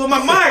 So in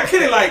my mind,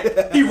 kidding,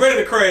 like he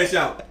ready to crash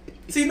out.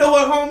 See, you know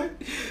what, homie?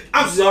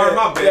 I'm sorry,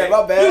 my bad. Yeah,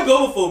 my bad. You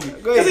go before me.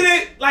 Because it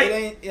ain't, like,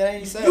 it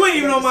ain't you ain't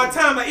even on my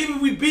time. Like, even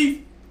if we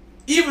beef,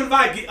 even if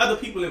I get other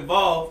people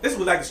involved, this is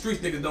what, like, the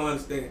streets niggas don't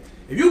understand.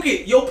 If you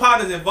get your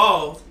partners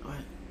involved,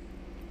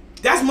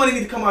 that's money need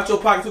to come out your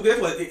pocket too.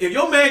 Guess what? If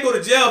your man go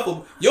to jail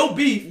for your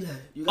beef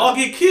or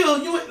get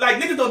killed, you like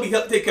niggas don't be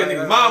help take care of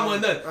niggas' mama or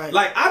nothing. Right.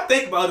 Like I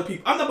think about other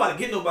people. I'm not about to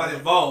get nobody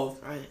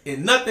involved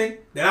in nothing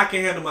that I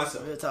can't handle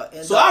myself. Real talk.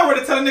 So I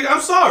already tell a nigga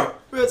I'm sorry.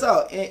 Real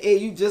talk. And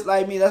you just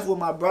like me. That's what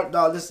my brother.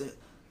 Dog, listen.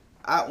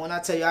 When I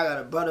tell you I got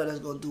a brother that's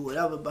gonna do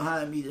whatever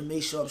behind me to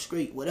make sure I'm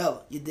straight,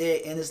 whatever. You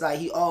dead. And it's like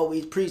he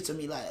always preached to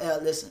me like, hey,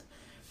 listen,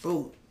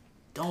 bro,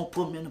 don't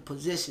put me in a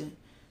position,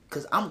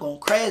 cause I'm gonna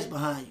crash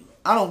behind you.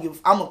 I'm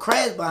gonna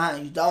crash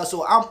behind you, dog.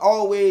 So I'm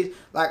always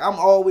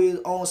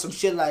on some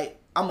shit like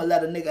I'm gonna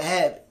let a nigga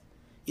have it.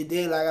 You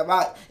dig?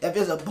 Like if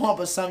it's a bump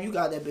or something, you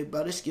got that big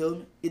brother, excuse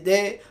me. You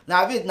dig?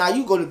 Now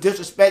you go to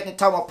disrespect and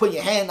talk about putting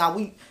your hand out,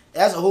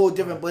 that's a whole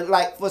different. But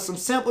like for some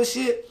simple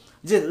shit,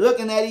 just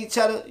looking at each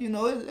other, you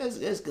know,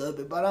 it's good,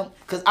 big brother.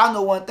 Cause I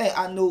know one thing,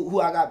 I know who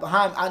I got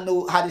behind me, I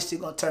know how this shit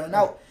gonna turn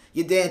out.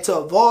 You dig? To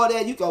avoid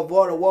that, you can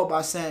avoid a war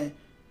by saying,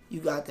 you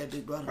got that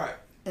big brother. Right.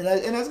 And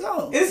that's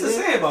gone. It's the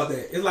same about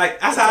that. It's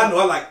like, that's how I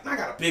know. I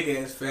got a big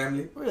ass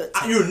family.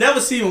 You'll never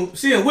see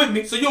him with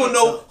me, so you don't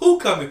know who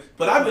coming.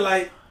 But I be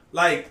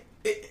like,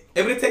 if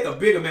they take a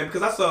bigger man,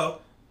 because I saw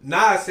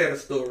Nas said a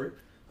story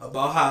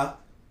about how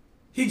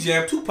he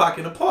jammed Tupac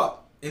in the park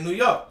in New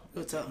York.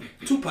 What's up?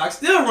 Tupac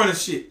still running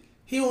shit.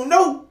 He don't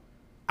know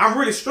I'm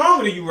really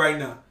stronger than you right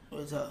now.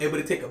 What's up? Able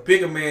to take a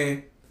bigger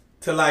man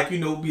to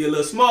be a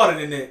little smarter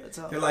than that. What's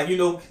up?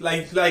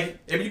 And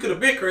if you could have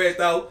been crashed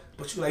out,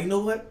 but you like, you know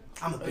what?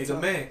 I'm a bigger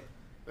man.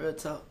 Real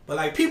talk.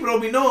 But people don't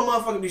be knowing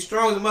motherfuckers be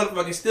strong as a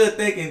motherfucker still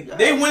thinking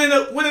they winning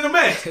the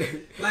match.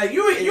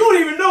 You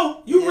don't even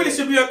know. You really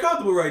should be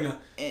uncomfortable right now.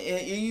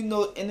 And you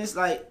know, and it's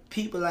like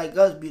people like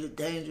us be the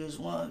dangerous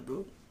ones,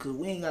 bro. Cause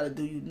we ain't gotta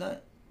do you nothing.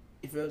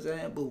 You feel what I'm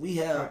saying? But we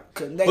have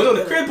connected. But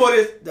the crazy part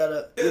is,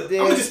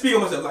 I'm gonna just speak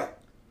on myself.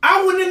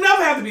 I wouldn't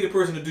never have to be the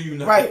person to do you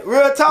nothing. Right,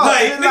 real talk.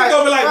 Niggas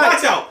gonna be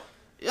watch out.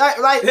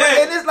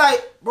 And it's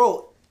like,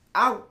 bro,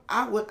 I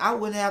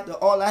wouldn't have to.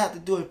 All I have to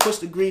do is push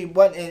the green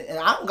button, and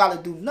I don't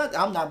gotta do nothing.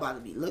 I'm not about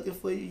to be looking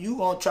for you. You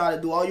gonna try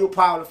to do all your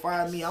power to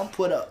find me? I'm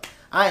put up.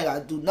 I ain't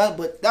gotta do nothing.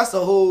 But that's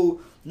a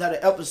whole another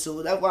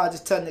episode. That's why I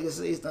just tell niggas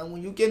say something.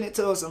 When you get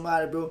into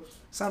somebody, bro,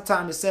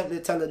 sometimes it's simply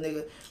to tell a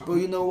nigga, bro,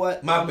 you know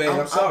what? My bad.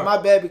 I'm sorry.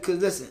 My bad, because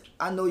listen,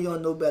 I know you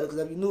don't know better. Because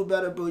if you knew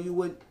better, bro, you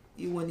wouldn't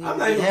even. I'm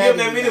not even giving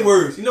that many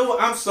words. You know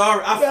what? I'm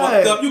sorry. I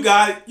fucked up. You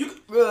got it.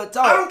 Real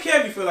talk. I don't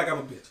care if you feel like I'm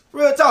a bitch.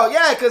 Real talk,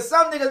 yeah, because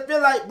some niggas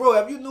feel like,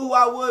 bro, if you knew who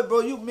I was,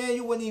 bro, you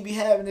wouldn't even be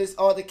having this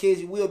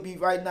altercation. We'll be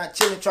right now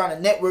chilling, trying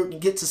to network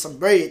and get to some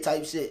bread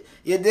type shit.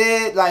 You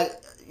did?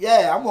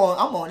 Yeah, I'm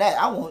on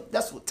that.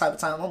 That's what type of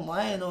time I'm on.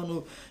 I ain't on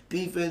no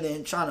beefing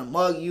and trying to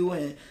mug you.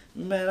 And,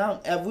 man,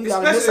 if we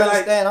got to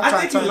misunderstand, I'm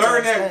trying to turn to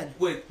understand. I think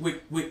you learn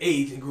that with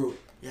age and growth.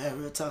 Yeah,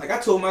 real talk. I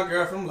told my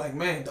girlfriend, I'm like,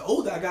 man, the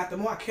older I got, the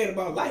more I cared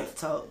about life.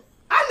 Real talk.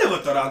 I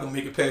never thought I was gonna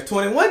make it past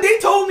 21. They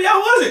told me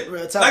I wasn't.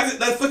 Real talk.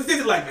 Like for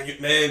instance,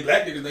 man,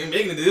 black niggas ain't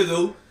making it this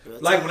though.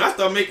 When I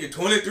start making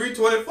 23,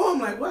 24, I'm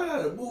like,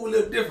 wow, the move a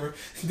little different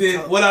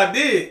than what I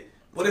did.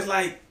 But it's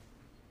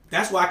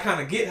that's why I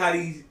kind of get how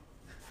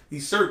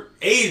these certain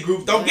age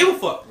groups don't give a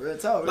fuck. Real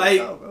talk, bro.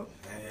 Man,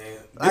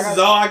 this is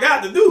all I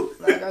got to do.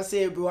 Like I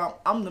said, bro,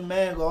 I'm the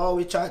man who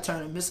always try to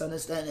turn a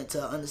misunderstanding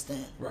to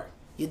understand. Right.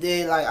 You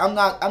did.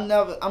 I'm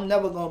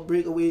never gonna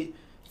break away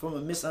from a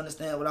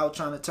misunderstanding without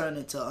trying to turn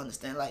it to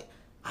understand. I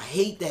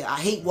hate that. I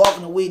hate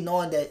walking away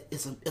knowing that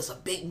it's a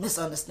big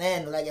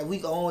misunderstanding. If we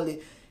can only,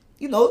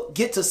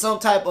 get to some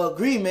type of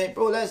agreement,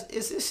 bro,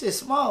 it's shit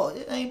small.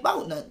 It ain't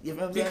about nothing. You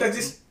know what I'm saying? Because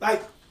it's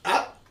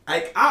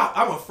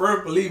I'm a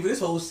firm believer this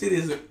whole city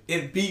is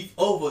in beef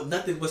over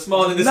nothing but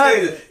small in the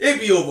city. It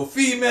be over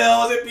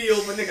females. It be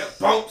over nigga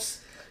bumps.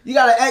 You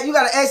gotta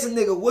ask a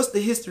nigga, what's the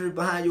history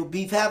behind your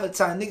beef? Half the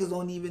time niggas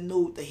don't even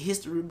know the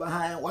history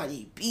behind why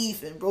they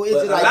beefing, bro. It's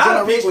just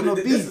generational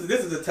beef.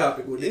 This is a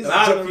topic with a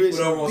lot of people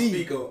don't want to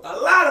speak on. A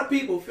lot of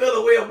people feel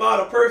a way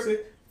about a person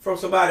from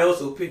somebody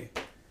else's opinion.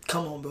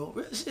 Come on, bro.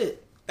 Real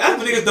shit. That's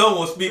what niggas don't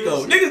want to speak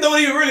on. Niggas don't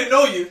even really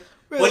know you.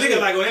 But niggas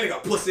that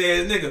nigga pussy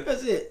ass nigga.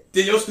 That's it.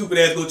 Then your stupid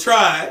ass go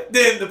try it.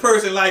 Then the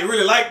person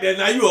really like that.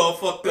 Now you all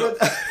fucked up.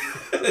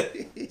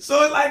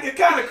 So it's it's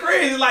kind of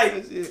crazy.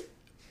 That's it.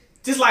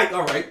 Just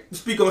all right,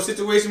 speak on a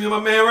situation with my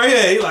man right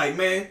here. He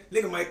man,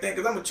 nigga might think,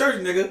 because I'm a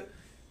church nigga,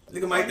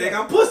 nigga might think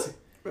I'm pussy.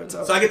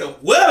 So I get the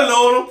welding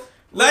on him.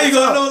 Now you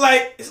gonna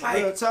know, it's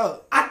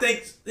I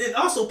think, and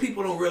also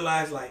people don't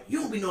realize,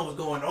 you don't be knowing what's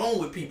going on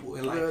with people.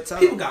 And,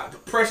 people got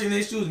depression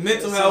issues,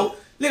 mental health.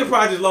 Nigga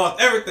probably just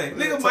lost everything.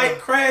 Nigga might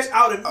crash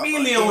out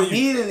immediately on you.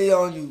 Immediately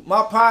on you.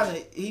 My partner,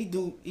 he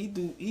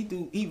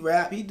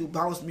rap, he do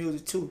bounce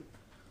music too.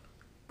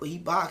 But he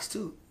box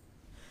too.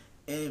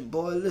 And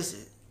boy,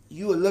 listen.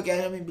 You would look at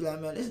him and be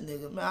like, man, this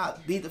nigga, man, I'll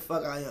beat the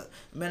fuck out of him.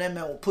 Man, that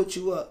man will put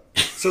you up.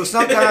 So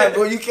sometimes,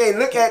 bro, you can't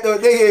look at those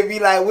niggas and be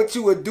like, what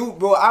you would do,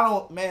 bro. I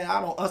don't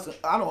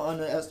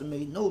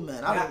underestimate no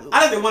man. I looked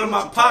at one of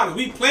my partners.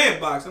 We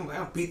playing box. I'm like,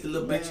 I'll beat the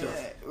little bitch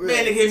up.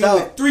 Man, they hit me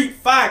with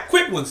 3-5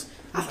 quick ones.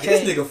 I was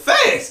this nigga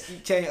fast. You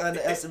can't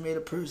underestimate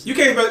a person. You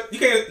can't.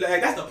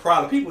 That's the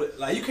problem. People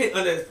you can't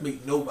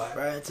underestimate nobody.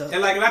 Right. And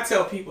and I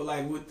tell people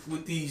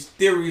with these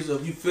theories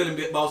of you feeling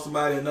about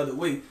somebody another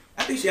way,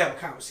 I think you should have a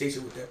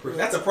conversation with that person.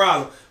 That's the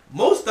problem.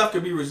 Most stuff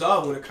can be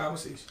resolved with a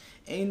conversation.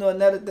 And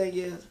another thing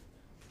is,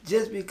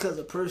 just because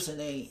a person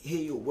ain't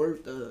hear your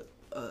work or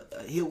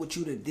hear what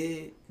you done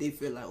did, they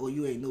feel like, oh,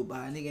 you ain't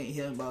nobody. Nigga ain't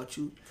hearing about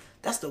you.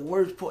 That's the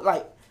worst point.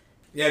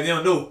 Yeah, they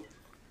don't know.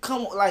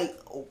 Come on,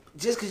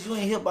 just because you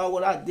ain't hear about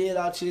what I did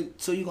out here,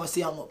 so you gonna say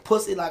I'm a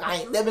pussy, I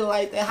ain't living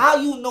like that. How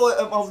you know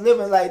if I'm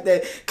living like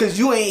that? Because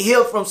you ain't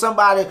hear from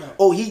somebody,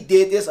 oh, he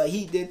did this or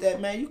he did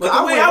that, man. But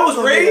the way I was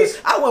raised,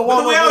 you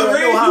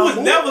was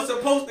never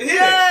supposed to hear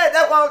that. Yeah,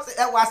 that's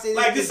why I say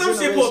this some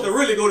shit supposed to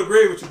really go to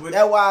grave with you. But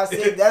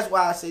that's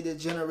why I say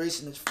this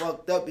generation is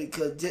fucked up,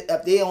 because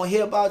if they don't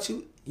hear about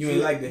you, you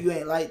ain't like that. You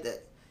ain't like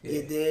that. Yeah.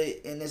 You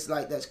did, and it's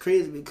that's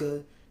crazy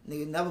because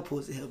nigga never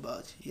supposed to hear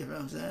about you. You know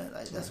what I'm saying?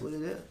 That's what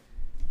it is.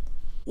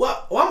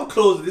 Well, I'm gonna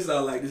close this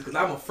out like this because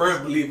I'm a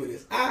firm believer in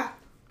this.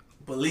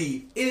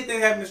 believe anything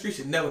happen in the street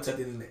should never touch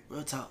the internet.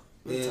 Real talk.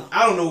 Real talk.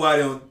 I don't know why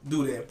they don't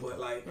do that, but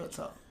like, real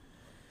talk.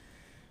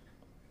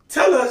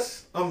 Tell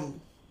us,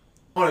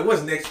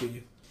 what's next for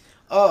you?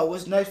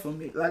 What's next for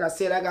me? Like I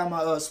said, I got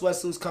my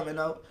sweatsuits coming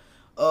out.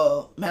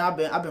 Man,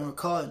 I've been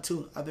recording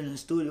too. I've been in the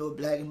studio with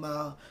Black and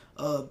Mild,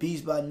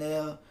 Beats by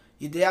Nail.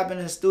 I've been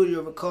in the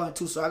studio recording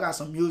too, so I got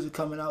some music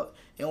coming out.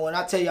 And when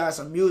I tell y'all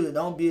some music,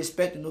 don't be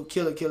expecting no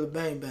killer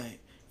bang bang.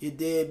 You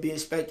did be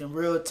expecting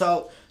real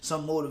talk,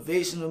 some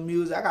motivational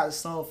music. I got a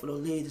song for the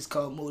ladies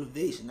called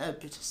Motivation. That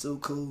bitch is so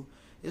cool.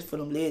 It's for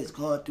them ladies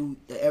going through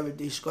the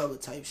everyday struggle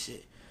type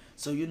shit.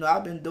 So,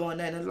 I've been doing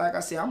that. And like I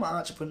said, I'm an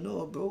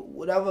entrepreneur, bro.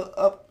 Whatever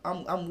up,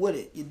 I'm with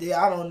it.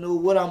 I don't know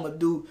what I'm going to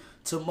do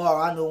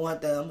tomorrow. I know one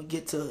thing, I'm going to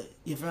get to it.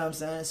 You feel what I'm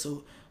saying?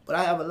 So, but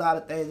I have a lot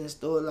of things in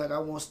store. Like I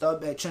want to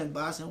start back trend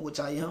boxing, which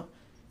I am.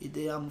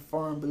 I'm a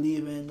firm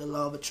believer in the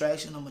law of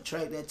attraction. I'm going to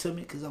attract that to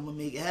me because I'm going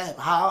to make it happen.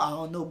 How? I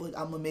don't know, but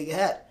I'm going to make it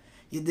happen.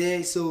 You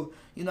dig? So,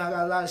 I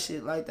got a lot of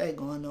shit like that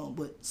going on.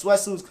 But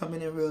sweatsuits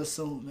coming in real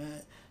soon,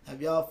 man. If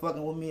y'all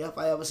fucking with me, if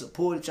I ever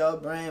supported y'all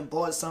brand,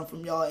 bought something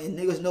from y'all, and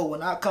niggas know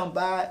when I come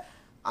by,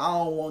 I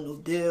don't want no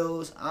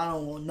deals. I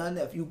don't want nothing.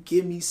 If you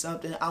give me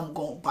something, I'm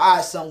going to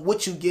buy something.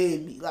 What you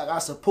gave me. Like, I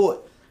support.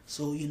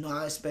 So,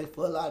 I expect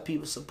for a lot of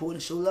people to support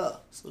and show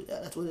love. So, yeah,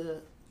 that's what it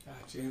is.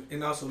 Gotcha.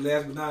 And also,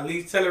 last but not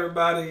least, tell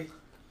everybody,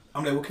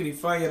 what can you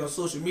find you on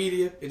social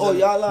media?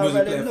 Y'all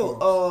already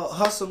know.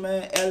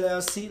 Hustleman,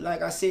 LLC.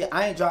 Like I said,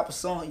 I ain't dropped a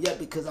song yet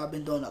because I've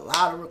been doing a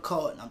lot of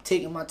recording. I'm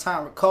taking my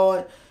time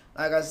recording.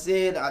 Like I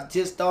said, I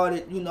just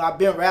started, I've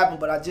been rapping,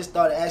 but I just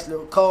started actually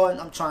recording.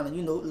 I'm trying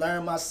to,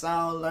 learn my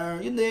sound,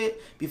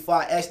 before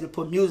I actually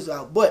put music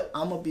out. But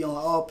I'm going to be on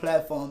all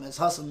platforms as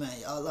Hustleman.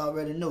 Y'all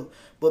already know.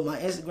 But my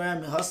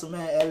Instagram is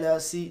Hustleman,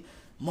 LLC.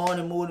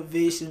 Morning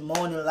motivation,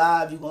 morning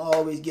live. You're going to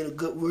always get a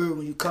good word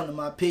when you come to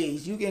my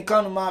page. You can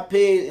come to my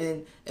page,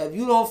 and if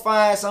you don't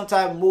find some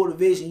type of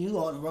motivation, you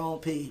on the wrong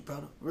page,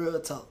 brother. Real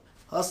talk.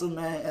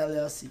 Hustleman,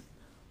 LLC.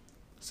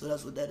 So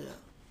that's what that is.